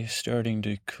sky starting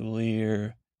to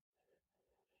clear.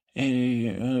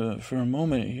 And for a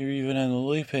moment, you're even on the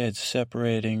lily pad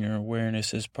separating your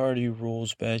awareness as part of you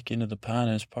rolls back into the pond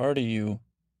as part of you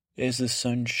as the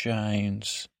sun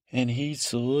shines and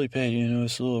heats the lily pad. You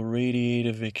notice a little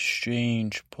radiative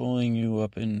exchange pulling you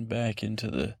up and back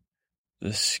into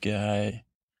the sky.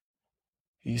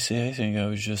 You say, I think I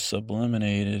was just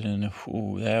subliminated, and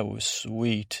ooh, that was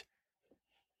sweet.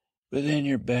 But then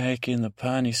you're back in the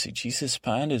pond. You say, geez, this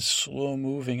pond is slow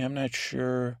moving. I'm not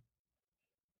sure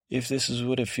if this is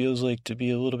what it feels like to be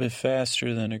a little bit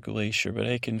faster than a glacier, but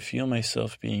I can feel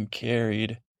myself being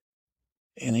carried.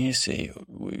 And then you say,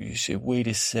 wait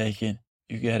a second.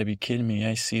 You got to be kidding me.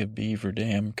 I see a beaver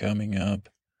dam coming up.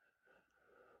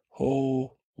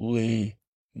 Holy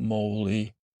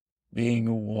moly.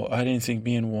 I didn't think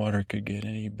being water could get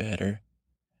any better.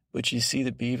 But you see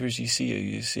the beavers, you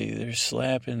see they're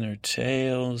slapping their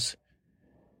tails.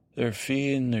 They're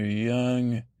feeding their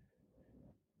young.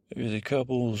 There's a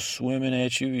couple swimming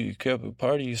at you.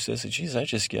 Part of you says, geez, I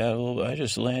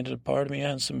just landed a part of me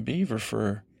on some beaver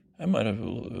fur. I might have,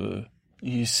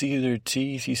 you see their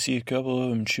teeth. You see a couple of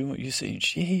them chewing. You say,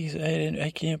 geez,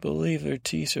 I can't believe their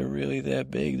teeth are really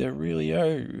that big. They really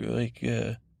are like,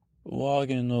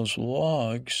 logging those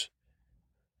logs.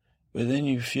 But then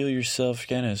you feel yourself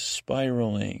kind of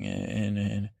spiraling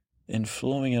and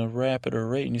flowing at a rapider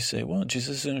rate. And you say, well, this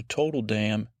isn't a total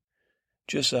dam,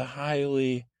 just a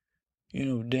highly,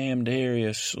 dammed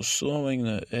area. So slowing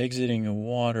the exiting of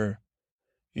water,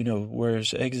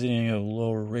 whereas exiting at a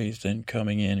lower rate than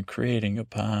coming in, creating a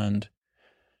pond,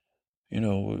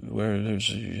 where there's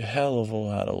a hell of a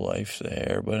lot of life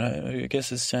there. But I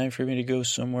guess it's time for me to go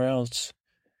somewhere else.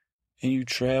 And you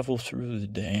travel through the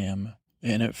dam.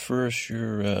 And at first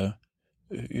you're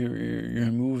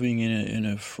moving in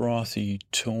a frothy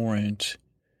torrent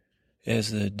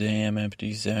as the dam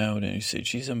empties out, and you say,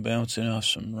 geez, I'm bouncing off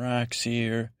some rocks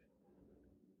here.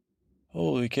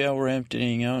 Holy cow, we're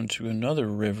emptying out into another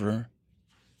river.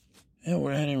 And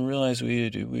I didn't realize we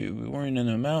weren't in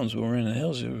the mountains, we were in the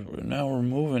hills. Now we're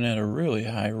moving at a really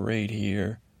high rate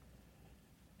here.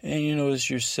 And you notice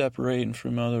you're separating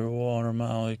from other water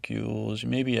molecules.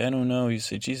 Maybe, I don't know, you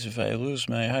say, geez, if I lose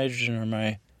my hydrogen or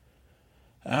my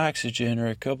oxygen or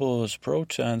a couple of those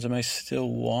protons, am I still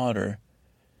water?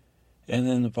 And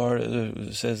then the part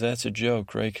that says that's a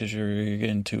joke, right? Because you're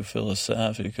getting too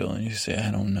philosophical. And you say, I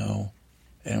don't know.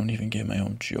 I don't even get my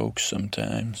own jokes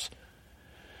sometimes.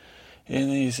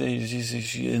 And then you say,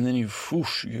 and then you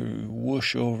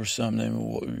whoosh over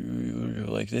something. You're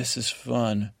like, this is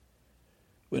fun.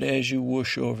 But as you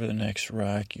whoosh over the next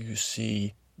rock, you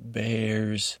see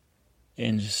bears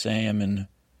and salmon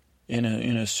in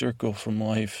a circle from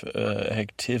life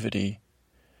activity.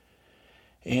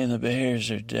 And the bears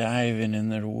are diving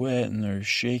and they're wet and they're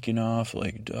shaking off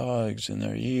like dogs and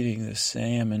they're eating the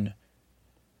salmon.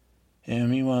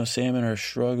 And meanwhile, salmon are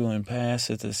struggling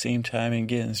past at the same time and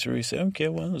getting through. You say, okay,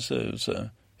 well, it's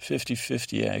a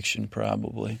 50-50 action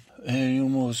probably. And you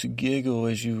almost giggle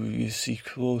as you see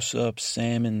close-up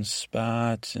salmon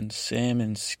spots and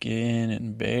salmon skin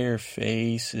and bear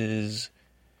faces.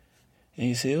 And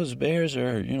you say those bears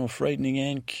are, frightening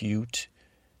and cute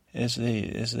as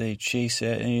they chase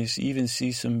at. And you even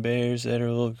see some bears that are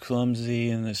a little clumsy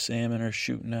and the salmon are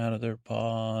shooting out of their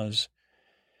paws.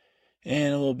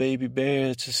 And a little baby bear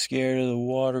that's scared of the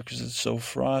water because it's so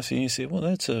frothy. And you say, well,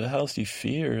 that's a healthy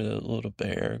fear, that little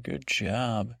bear. Good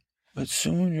job. But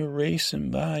soon you're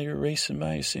racing by,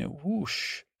 you say,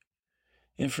 whoosh.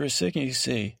 And for a second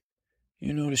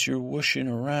you notice you're whooshing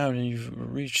around and you've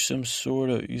reached some sort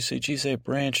of, you say, geez, I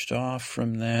branched off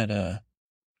from that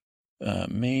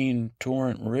main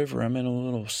torrent river. I'm in a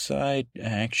little side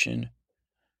action.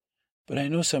 But I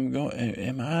notice I'm going,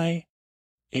 am I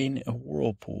in a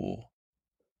whirlpool?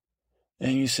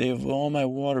 And you say, of all my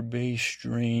water-based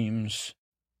dreams,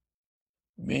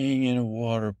 being in a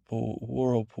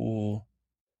whirlpool,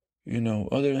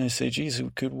 other than say, geez,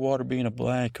 could water be in a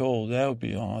black hole? That would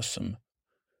be awesome.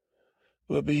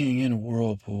 But being in a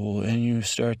whirlpool and you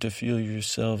start to feel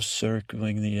yourself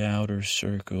circling the outer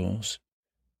circles,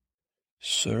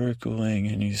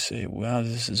 and you say, wow,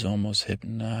 this is almost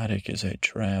hypnotic as I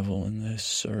travel in this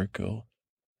circle,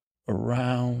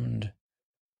 around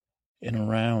and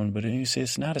around. But then you say,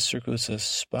 it's not a circle, it's a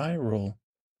spiral.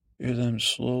 You're then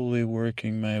slowly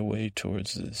working my way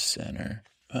towards the center,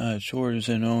 towards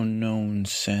an unknown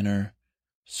center,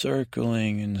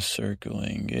 circling and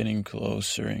circling, getting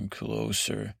closer and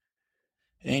closer.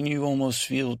 And you almost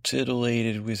feel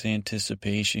titillated with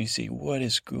anticipation. You see, what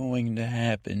is going to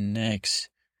happen next?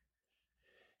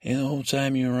 And the whole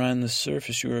time you're on the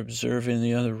surface, you're observing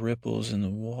the other ripples in the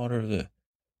water, the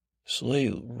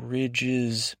slate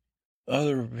ridges,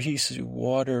 other pieces of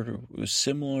water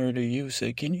similar to you.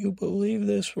 Say, can you believe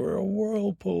this? We're a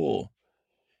whirlpool.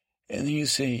 And then you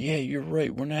say, yeah, you're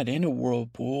right. We're not in a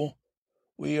whirlpool.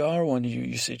 We are one.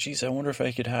 You say, geez, I wonder if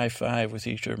I could high five with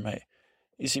each of my...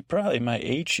 You see, probably my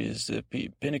H's, the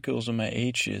pinnacles of my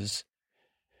H's.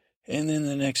 And then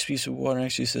the next piece of water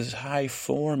actually says, hi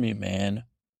for me, man.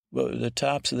 But the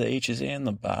tops of the H's and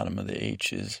the bottom of the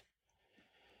H's.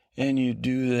 And you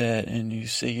do that, and you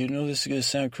say, this is going to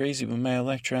sound crazy, but my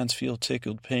electrons feel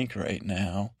tickled pink right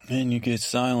now. And you get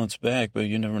silence back, but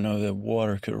you never know that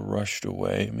water could have rushed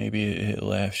away. Maybe it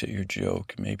laughed at your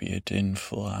joke. Maybe it didn't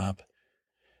flop.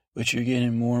 But you're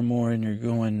getting more and more, and you're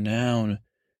going down.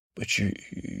 But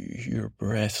you're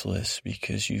breathless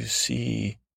because you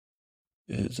see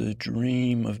the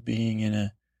dream of being in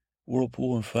a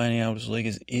whirlpool and finding out what it's like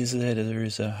is that there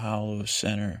is a hollow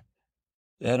center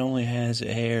that only has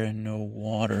air and no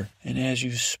water. And as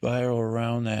you spiral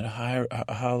around that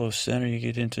hollow center, you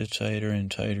get into tighter and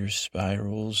tighter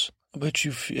spirals. But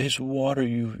as water,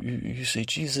 you say,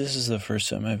 geez, this is the first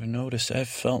time I've noticed I've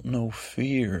felt no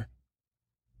fear.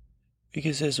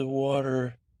 Because as the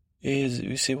water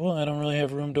you say, well, I don't really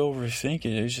have room to overthink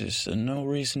it. There's just no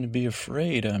reason to be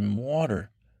afraid. I'm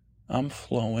water. I'm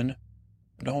flowing.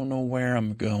 Don't know where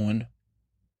I'm going.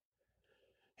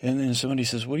 And then somebody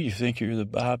says, what do you think? You're the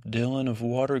Bob Dylan of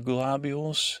water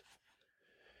globules?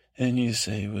 And you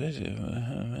say, what is it?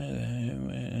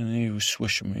 And then you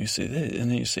swish them. And you say, and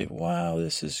then you say, wow,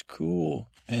 this is cool.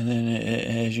 And then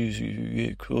as you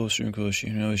get closer and closer,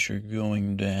 you notice you're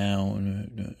going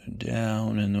down,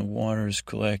 and the water is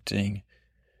collecting.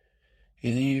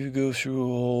 And then you go through a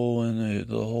hole, and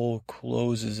the hole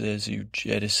closes as you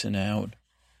jettison out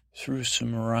through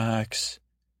some rocks.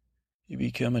 You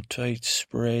become a tight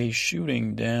spray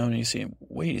shooting down, and you say,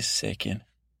 wait a second.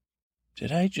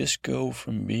 Did I just go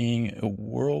from being a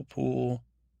whirlpool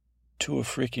to a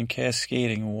freaking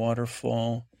cascading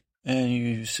waterfall? And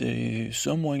you say,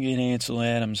 someone get Ansel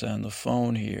Adams on the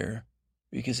phone here,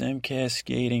 because I'm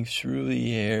cascading through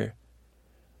the air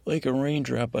like a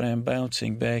raindrop, but I'm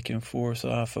bouncing back and forth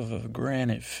off of a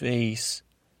granite face.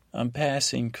 I'm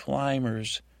passing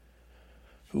climbers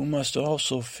who must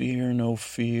also fear no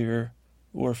fear,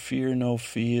 or fear no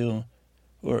feel.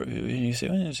 And you say,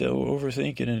 well, so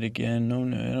overthinking it again.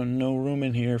 No room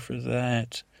in here for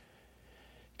that.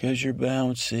 Because you're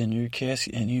bouncing, you're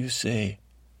casting, and you say,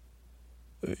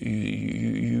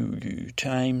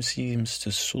 time seems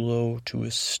to slow to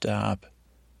a stop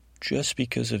just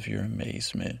because of your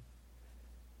amazement.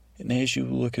 And as you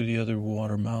look at the other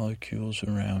water molecules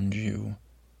around you,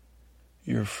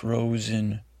 you're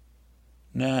frozen,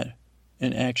 not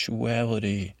in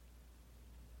actuality,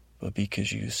 but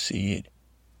because you see it.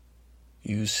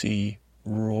 You see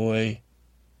Roy,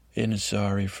 and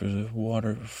sorry for the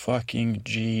water, fucking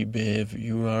G-Biv,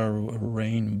 you are a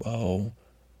rainbow.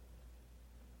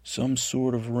 Some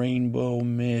sort of rainbow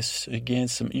mist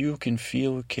against them. You can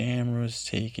feel cameras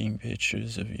taking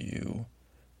pictures of you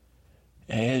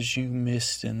as you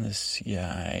mist in the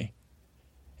sky.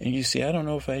 And you see, I don't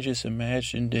know if I just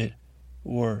imagined it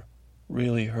or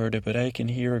really heard it, but I can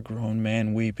hear a grown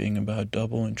man weeping about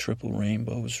double and triple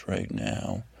rainbows right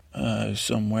now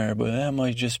somewhere. But that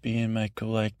might just be in my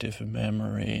collective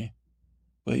memory.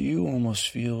 But you almost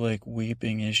feel like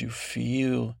weeping as you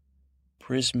feel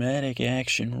prismatic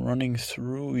action running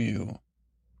through you.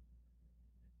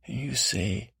 And you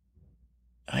say,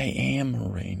 I am a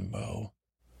rainbow.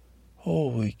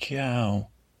 Holy cow.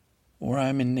 Or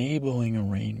I'm enabling a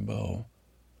rainbow.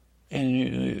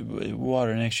 And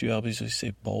water next to you obviously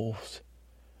say both.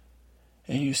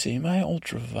 And you say, am I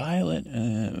ultraviolet?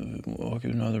 And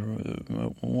another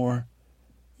more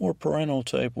parental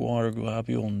type water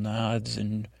globule nods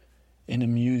in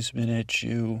amusement at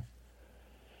you.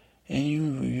 And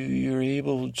you're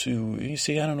able to, you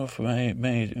see, I don't know if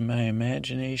my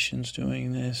imagination's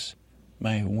doing this,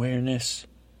 my awareness,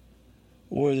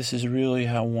 or this is really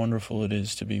how wonderful it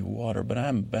is to be water, but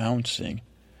I'm bouncing.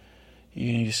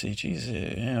 You say, geez, I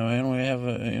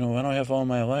don't have all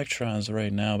my electrons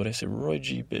right now, but I say, Roy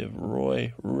G. Biv,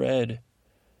 Roy, red,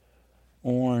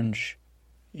 orange,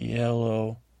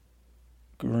 yellow,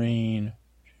 green,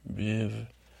 Biv,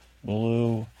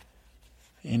 blue,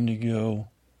 indigo,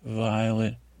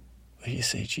 violet. But you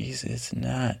say, geez, it's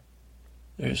not.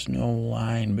 There's no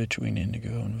line between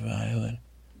indigo and violet.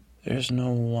 There's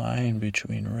no line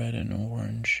between red and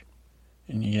orange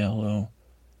and yellow.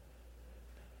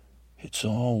 It's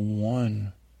all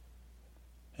one.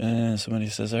 And then somebody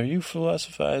says, are you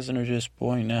philosophizing or just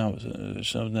pointing out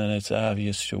something that's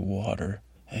obvious to water?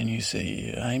 And you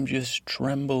say, I'm just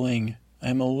trembling.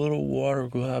 I'm a little water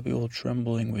globule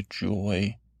trembling with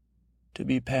joy to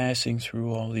be passing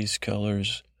through all these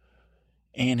colors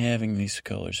and having these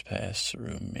colors pass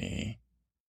through me.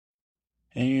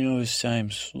 And you notice time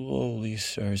slowly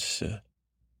starts to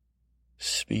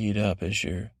speed up as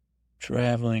you're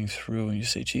traveling through, and you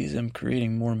say, geez, I'm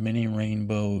creating more mini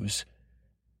rainbows.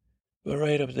 But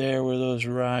right up there where those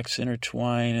rocks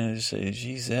intertwine, and you say,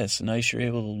 geez, that's nice. You're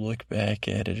able to look back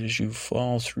at it as you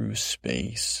fall through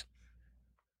space.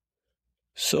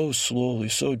 So slowly,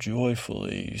 so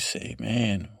joyfully, you say,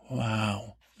 man,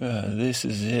 wow, this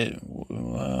is it.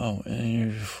 Wow. And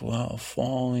you're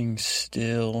falling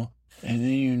still. And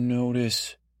then you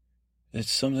notice that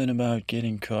something about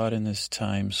getting caught in this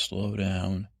time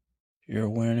slowdown. Your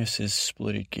awareness is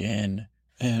split again.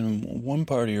 And one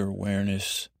part of your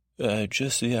awareness,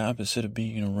 just the opposite of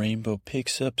being a rainbow,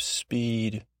 picks up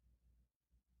speed,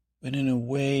 but in a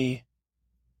way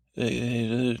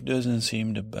it doesn't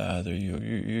seem to bother you.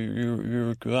 You're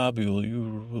a globule.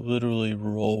 You literally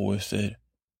roll with it.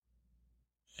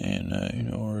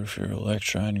 And, or if you're an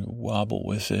electron, you wobble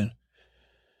with it.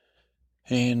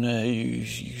 And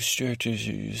you start to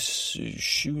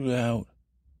shoot out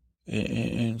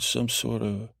in some sort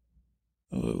of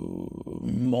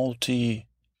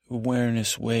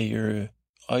multi-awareness way. You're an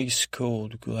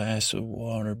ice-cold glass of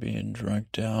water being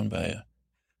drunk down by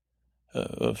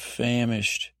a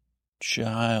famished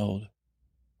child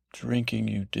drinking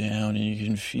you down. And you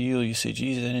can feel, you say,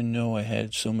 geez, I didn't know I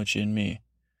had so much in me.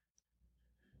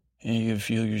 And you can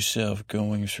feel yourself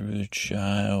going through the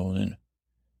child and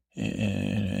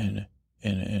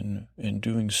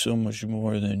doing so much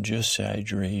more than just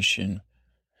hydration.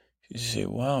 You say,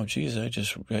 wow, geez, I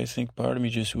think part of me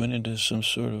just went into some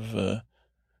sort of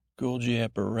Golgi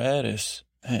apparatus.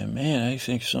 And man, I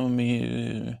think some of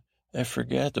me, I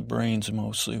forgot the brain's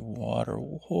mostly water.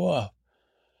 Whoa.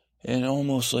 And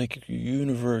almost like the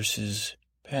universe is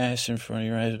passing in front of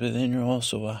your eyes, but then you're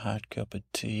also a hot cup of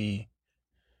tea.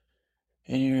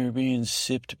 And you're being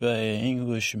sipped by an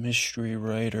English mystery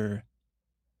writer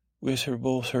with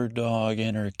both her dog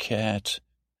and her cat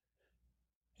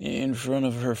in front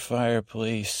of her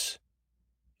fireplace,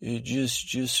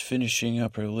 just finishing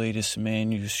up her latest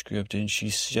manuscript, and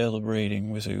she's celebrating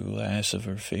with a glass of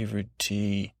her favorite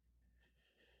tea.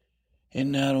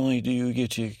 And not only do you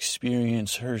get to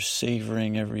experience her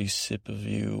savoring every sip of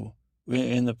you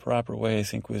in the proper way, I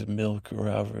think with milk or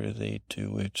however they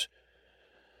do it,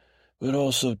 but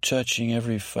also touching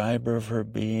every fiber of her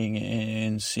being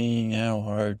and seeing how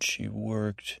hard she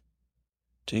worked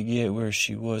to get where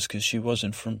she was, because she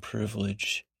wasn't from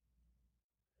privilege.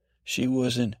 She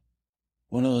wasn't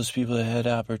one of those people that had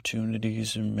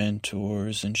opportunities or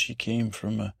mentors, and she came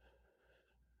from a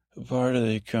part of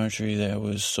the country that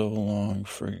was so long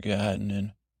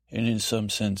forgotten and in some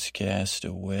sense cast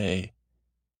away.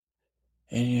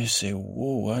 And you say,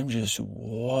 whoa, I'm just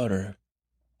water.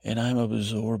 And I'm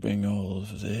absorbing all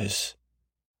of this.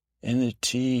 And the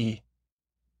tea,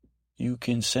 you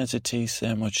can sense it tastes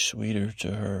that much sweeter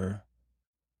to her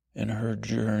and her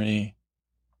journey.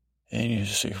 And you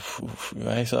say,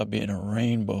 I thought being a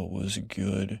rainbow was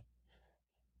good.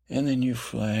 And then you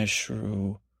flash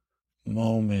through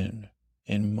moment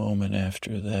and moment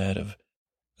after that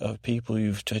of people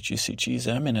you've touched. You see, geez,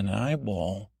 I'm in an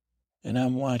eyeball and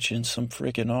I'm watching some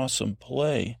freaking awesome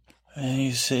play. And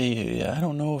you say, I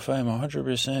don't know if I'm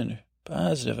 100%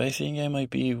 positive. I think I might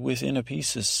be within a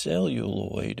piece of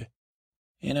celluloid.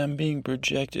 And I'm being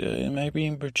projected. Am I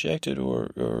being projected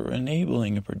or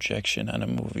enabling a projection on a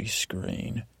movie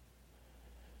screen?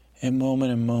 And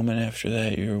moment after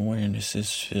that, your awareness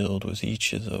is filled with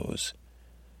each of those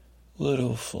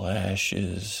little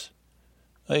flashes,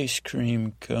 ice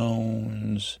cream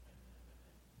cones,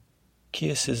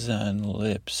 kisses on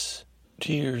lips,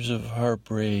 tears of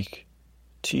heartbreak,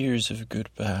 tears of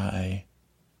goodbye,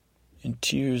 and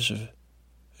tears of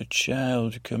a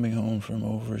child coming home from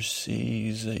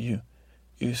overseas that you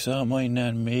thought might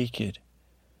not make it.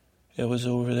 That was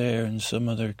over there in some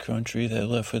other country that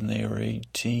left when they were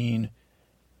 18.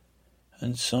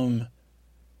 And some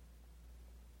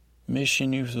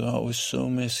mission you thought was so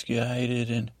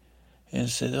misguided and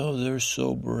said, oh, they're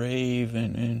so brave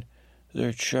and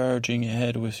they're charging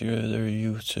ahead with their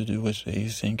youth to do what they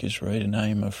think is right, and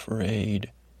I'm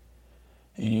afraid.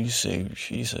 And you say,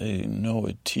 geez, I didn't know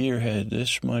a tear had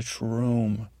this much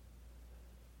room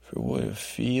for what a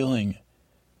feeling.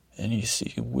 And you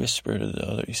see, whisper to the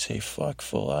other, you say, fuck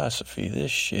philosophy,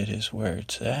 this shit is where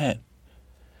it's at.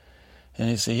 And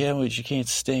they say, yeah, but you can't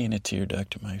stay in a tear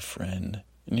duct, my friend.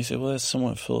 And you say, well, that's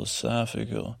somewhat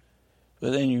philosophical.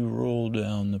 But then you roll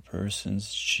down the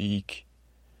person's cheek,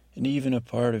 and even a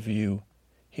part of you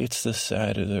hits the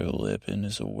side of their lip and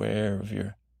is aware of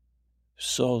your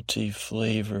salty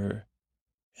flavor.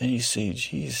 And you say,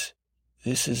 geez,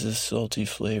 this is a salty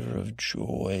flavor of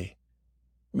joy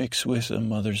mixed with a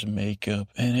mother's makeup,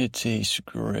 and it tastes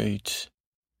great.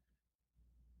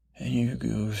 And you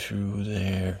go through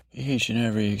there, each and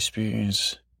every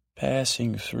experience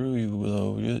passing through you,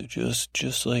 though,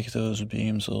 just like those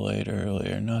beams of light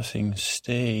earlier. Nothing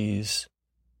stays,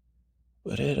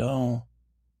 but it all,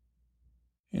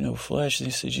 flashes.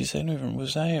 He said, geez,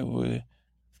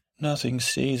 nothing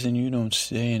stays and you don't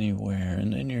stay anywhere.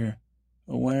 And then your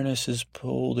awareness is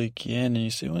pulled again, and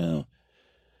you say, well,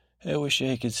 I wish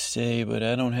I could stay, but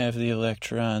I don't have the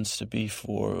electrons to be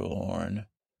forlorn.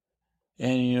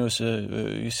 And, so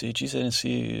you say, geez, I didn't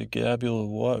see a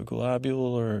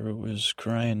globule or was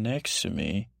crying next to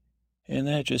me. And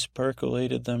that just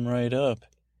percolated them right up.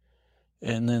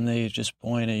 And then they just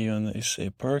point at you and they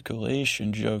say,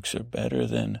 percolation jokes are better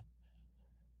than,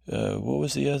 what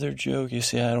was the other joke? You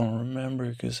say, I don't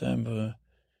remember because and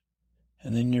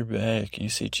then you're back and you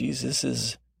say, geez, this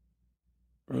is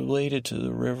related to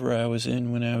the river I was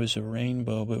in when I was a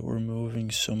rainbow, but we're moving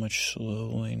so much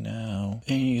slowly now.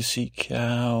 And you see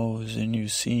cows, and you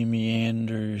see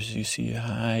meanders, you see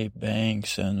high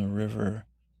banks on the river.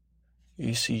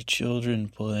 You see children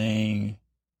playing.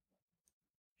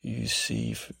 You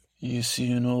see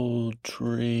an old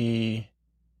tree.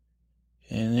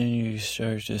 And then you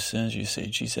start to sense, you say,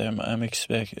 geez,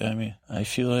 I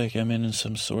feel like I'm in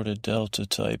some sort of delta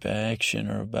type action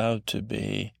or about to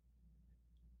be.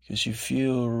 Because you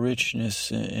feel richness,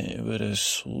 but a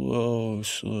slow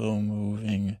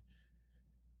moving.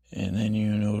 And then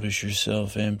you notice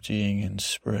yourself emptying and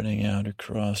spreading out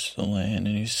across the land.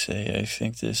 And you say, I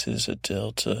think this is a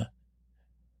delta.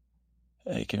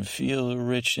 I can feel the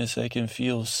richness. I can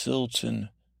feel silt and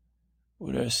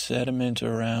with a sediment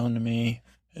around me.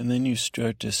 And then you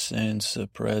start to sense the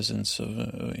presence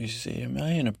of, you say, am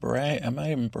I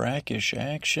in brackish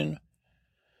action?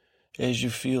 As you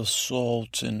feel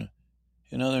salt and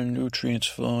other nutrients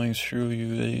flowing through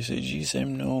you, that you say, geez,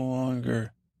 I'm no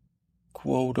longer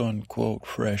quote-unquote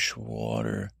fresh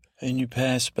water. And you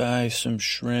pass by some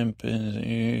shrimp and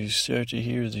you start to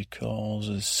hear the calls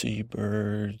of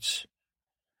seabirds.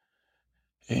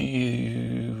 And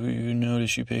you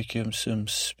notice you pick up some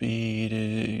speed.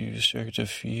 You start to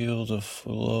feel the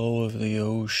flow of the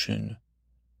ocean.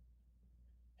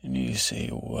 And you say,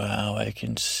 wow, I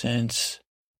can sense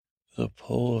the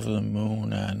pull of the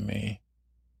moon on me.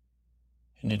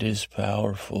 And it is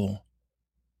powerful.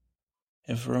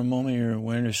 And for a moment, your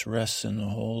awareness rests in the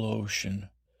whole ocean.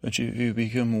 But you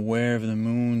become aware of the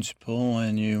moon's pull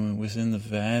on you, and within the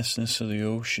vastness of the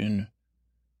ocean,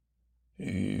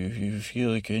 you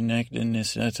feel a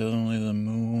connectedness not to only the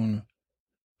moon,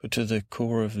 but to the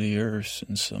core of the earth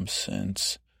in some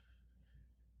sense.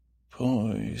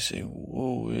 You say,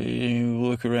 whoa, and you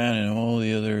look around and all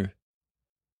the other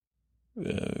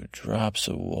drops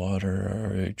of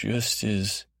water are just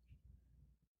as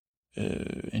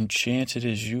enchanted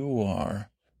as you are.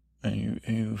 And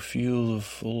you feel the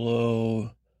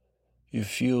flow, you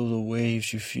feel the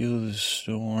waves, you feel the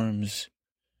storms.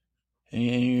 And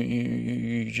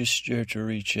you just start to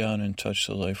reach out and touch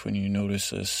the life when you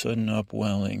notice a sudden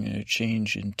upwelling, a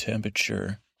change in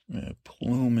temperature, a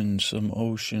plume and some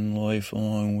ocean life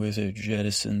along with it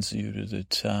jettisons you to the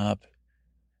top.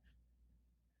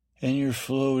 And you're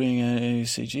floating and you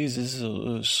say, geez, this is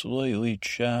a slightly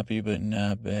choppy but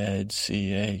not bad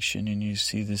sea action. And you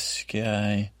see the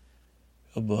sky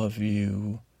above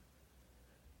you.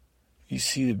 You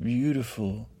see the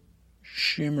beautiful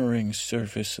shimmering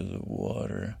surface of the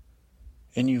water.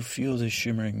 and you feel the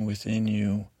shimmering within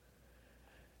you.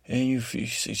 And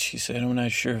she said, I'm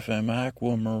not sure if I'm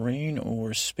aquamarine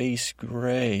or space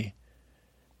gray.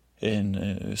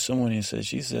 And someone said,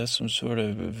 geez, that's some sort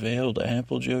of veiled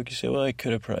apple joke. You say, well, I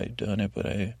could have probably done it, but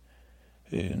I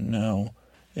no.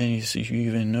 And you see, you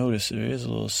even notice there is a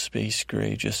little space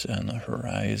gray just on the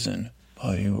horizon.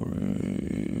 But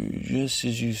just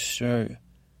as you start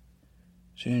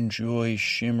to enjoy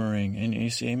shimmering, and you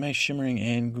say, am I shimmering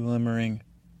and glimmering?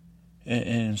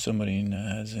 And somebody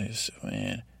nods. I say,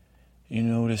 man, you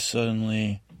notice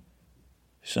suddenly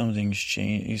something's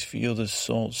changed. You feel the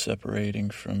salt separating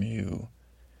from you.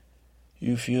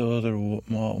 You feel other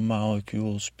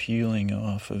molecules peeling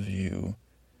off of you.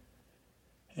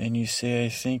 And you say, I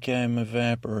think I'm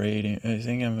evaporating. I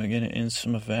think I'm getting in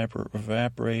some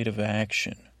evaporative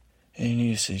action. And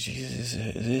you say, Jesus,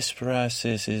 this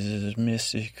process is as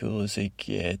mystical as it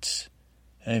gets.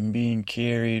 I'm being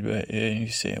carried by, and you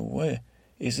say, what?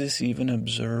 Is this even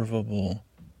observable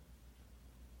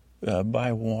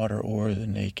by water or the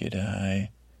naked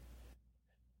eye?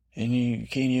 And you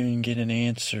can't even get an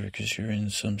answer because you're in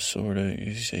some sort of,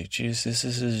 you say, Jesus, this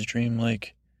is as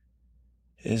dreamlike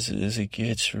as it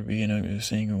gets for being a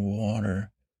thing of water.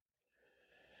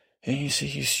 And you see,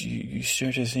 you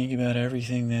start to think about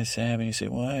everything that's happening. You say,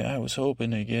 well, I was hoping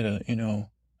to get a,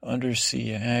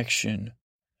 undersea action.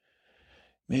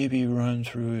 Maybe run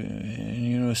through it, and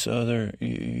you notice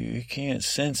you can't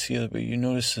sense the other, but you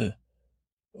notice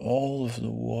all of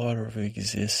the water of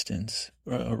existence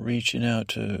reaching out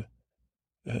to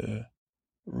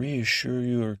reassure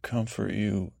you or comfort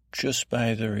you just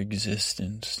by their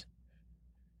existence.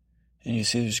 And you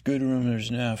say, there's good room, there's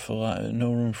no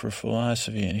room for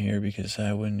philosophy in here because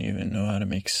I wouldn't even know how to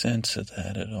make sense of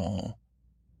that at all.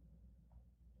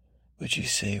 But you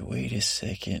say, wait a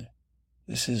second,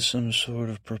 this is some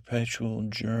sort of perpetual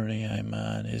journey I'm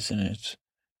on, isn't it?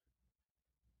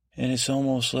 And it's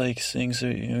almost like things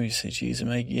are, you say, geez, am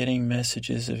I getting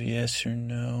messages of yes or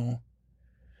no?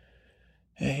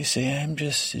 And you say, I'm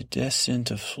just destined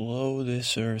to flow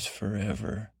this earth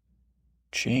forever,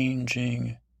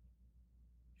 changing,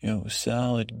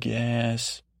 solid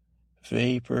gas,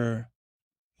 vapor,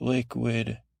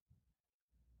 liquid,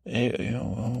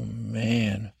 oh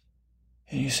man.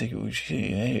 And you say, well,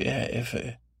 gee,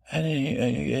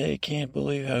 I can't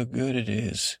believe how good it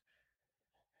is.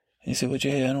 And you say, well,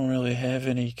 Jay, I don't really have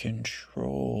any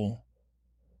control.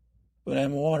 But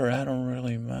I'm water, I don't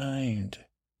really mind.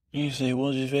 And you say,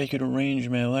 well, if I could arrange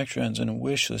my electrons in a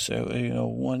wish list,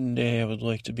 one day I would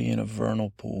like to be in a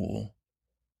vernal pool.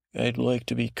 I'd like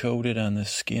to be coated on the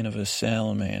skin of a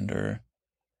salamander,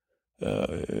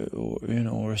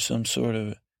 or some sort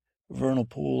of vernal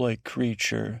pool-like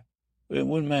creature. I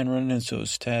wouldn't mind running into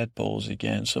those tadpoles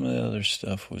again. Some of the other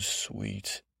stuff was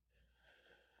sweet.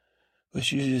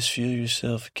 But you just feel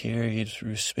yourself carried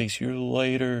through space. You're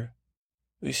lighter.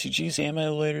 You see, geez, am I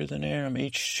lighter than air? I'm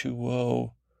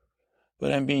H2O.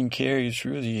 But I'm being carried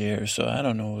through the air, so I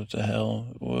don't know what the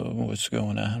hell, what's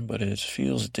going on, but it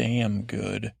feels damn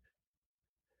good.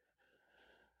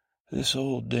 This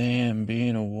old dam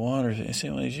being a water thing. I say,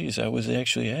 well, geez, I was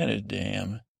actually at a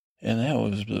dam, and that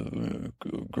was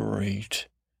great.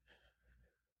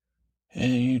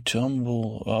 And you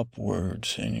tumble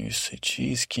upwards, and you say,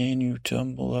 geez, can you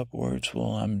tumble upwards?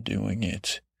 Well, I'm doing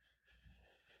it.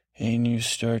 And you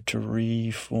start to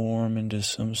reform into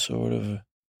some sort of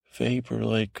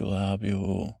vapor-like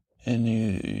globule.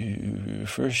 And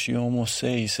first you almost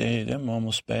say, I'm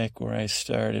almost back where I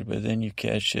started, but then you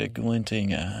catch a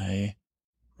glinting eye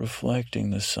reflecting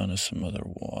the sun of some other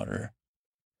water.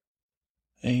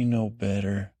 They know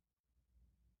better.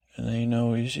 And they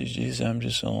know, geez, I'm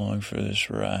just along for this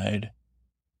ride.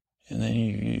 And then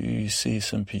you see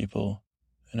some people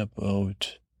in a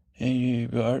boat. And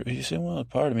you say, well,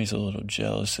 part of me's a little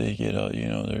jealous. They get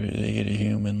they get a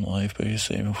human life, but you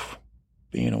say,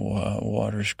 being a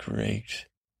water's great.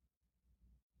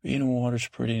 Being in water's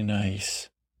pretty nice.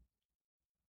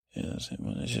 And I say,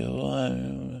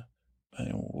 well,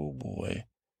 oh boy.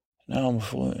 Now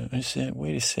I said,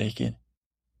 wait a second.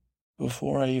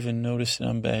 Before I even notice that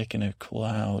I'm back in a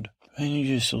cloud, and you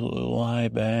just lie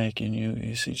back and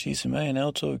you say, geez, am I an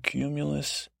alto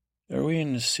cumulus? Are we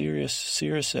in a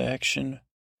Cirrus action?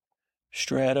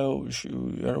 Strato?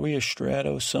 Are we a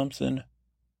strato something?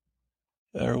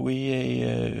 Are we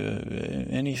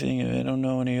anything? I don't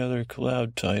know any other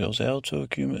cloud titles. Alto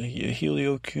cumulus,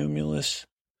 heliocumulus.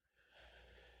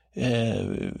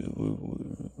 It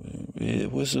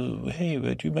was hey,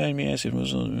 would you mind me asking?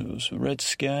 Was a red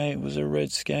sky? Was there a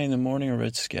red sky in the morning or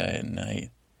red sky at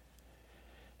night?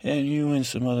 And you and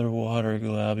some other water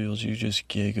globules, you just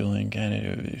giggle and kind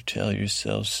of tell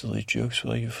yourself silly jokes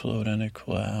while you float on a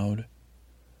cloud.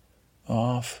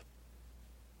 Off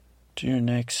to your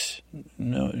next,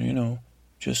 no,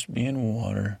 just being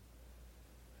water.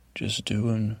 Just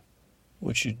doing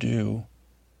what you do,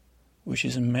 which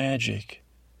is magic.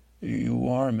 You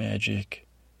are magic.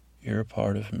 You're a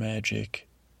part of magic.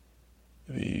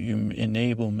 You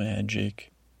enable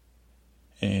magic.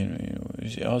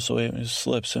 And also it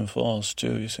slips and falls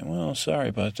too. You say, well, sorry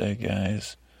about that,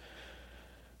 guys.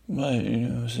 But,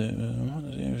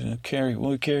 we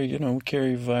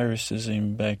carry viruses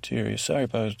and bacteria. Sorry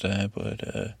about that,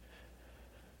 but,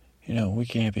 we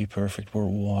can't be perfect. We're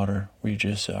water. We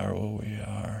just are what we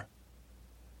are.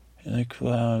 And the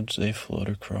clouds, they float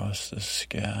across the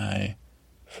sky,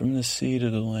 from the sea to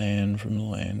the land, from the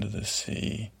land to the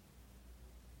sea,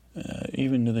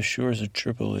 even to the shores of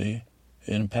Tripoli,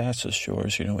 and past the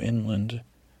shores, inland,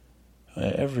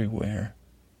 everywhere.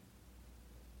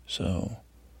 So,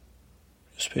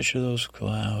 just picture those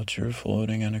clouds. You're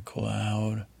floating on a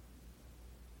cloud.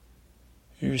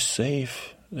 You're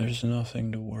safe. There's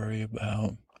nothing to worry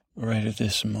about right at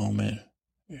this moment.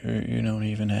 You don't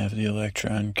even have the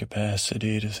electron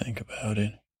capacity to think about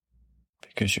it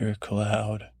because you're a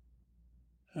cloud.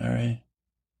 All right?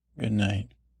 Good night.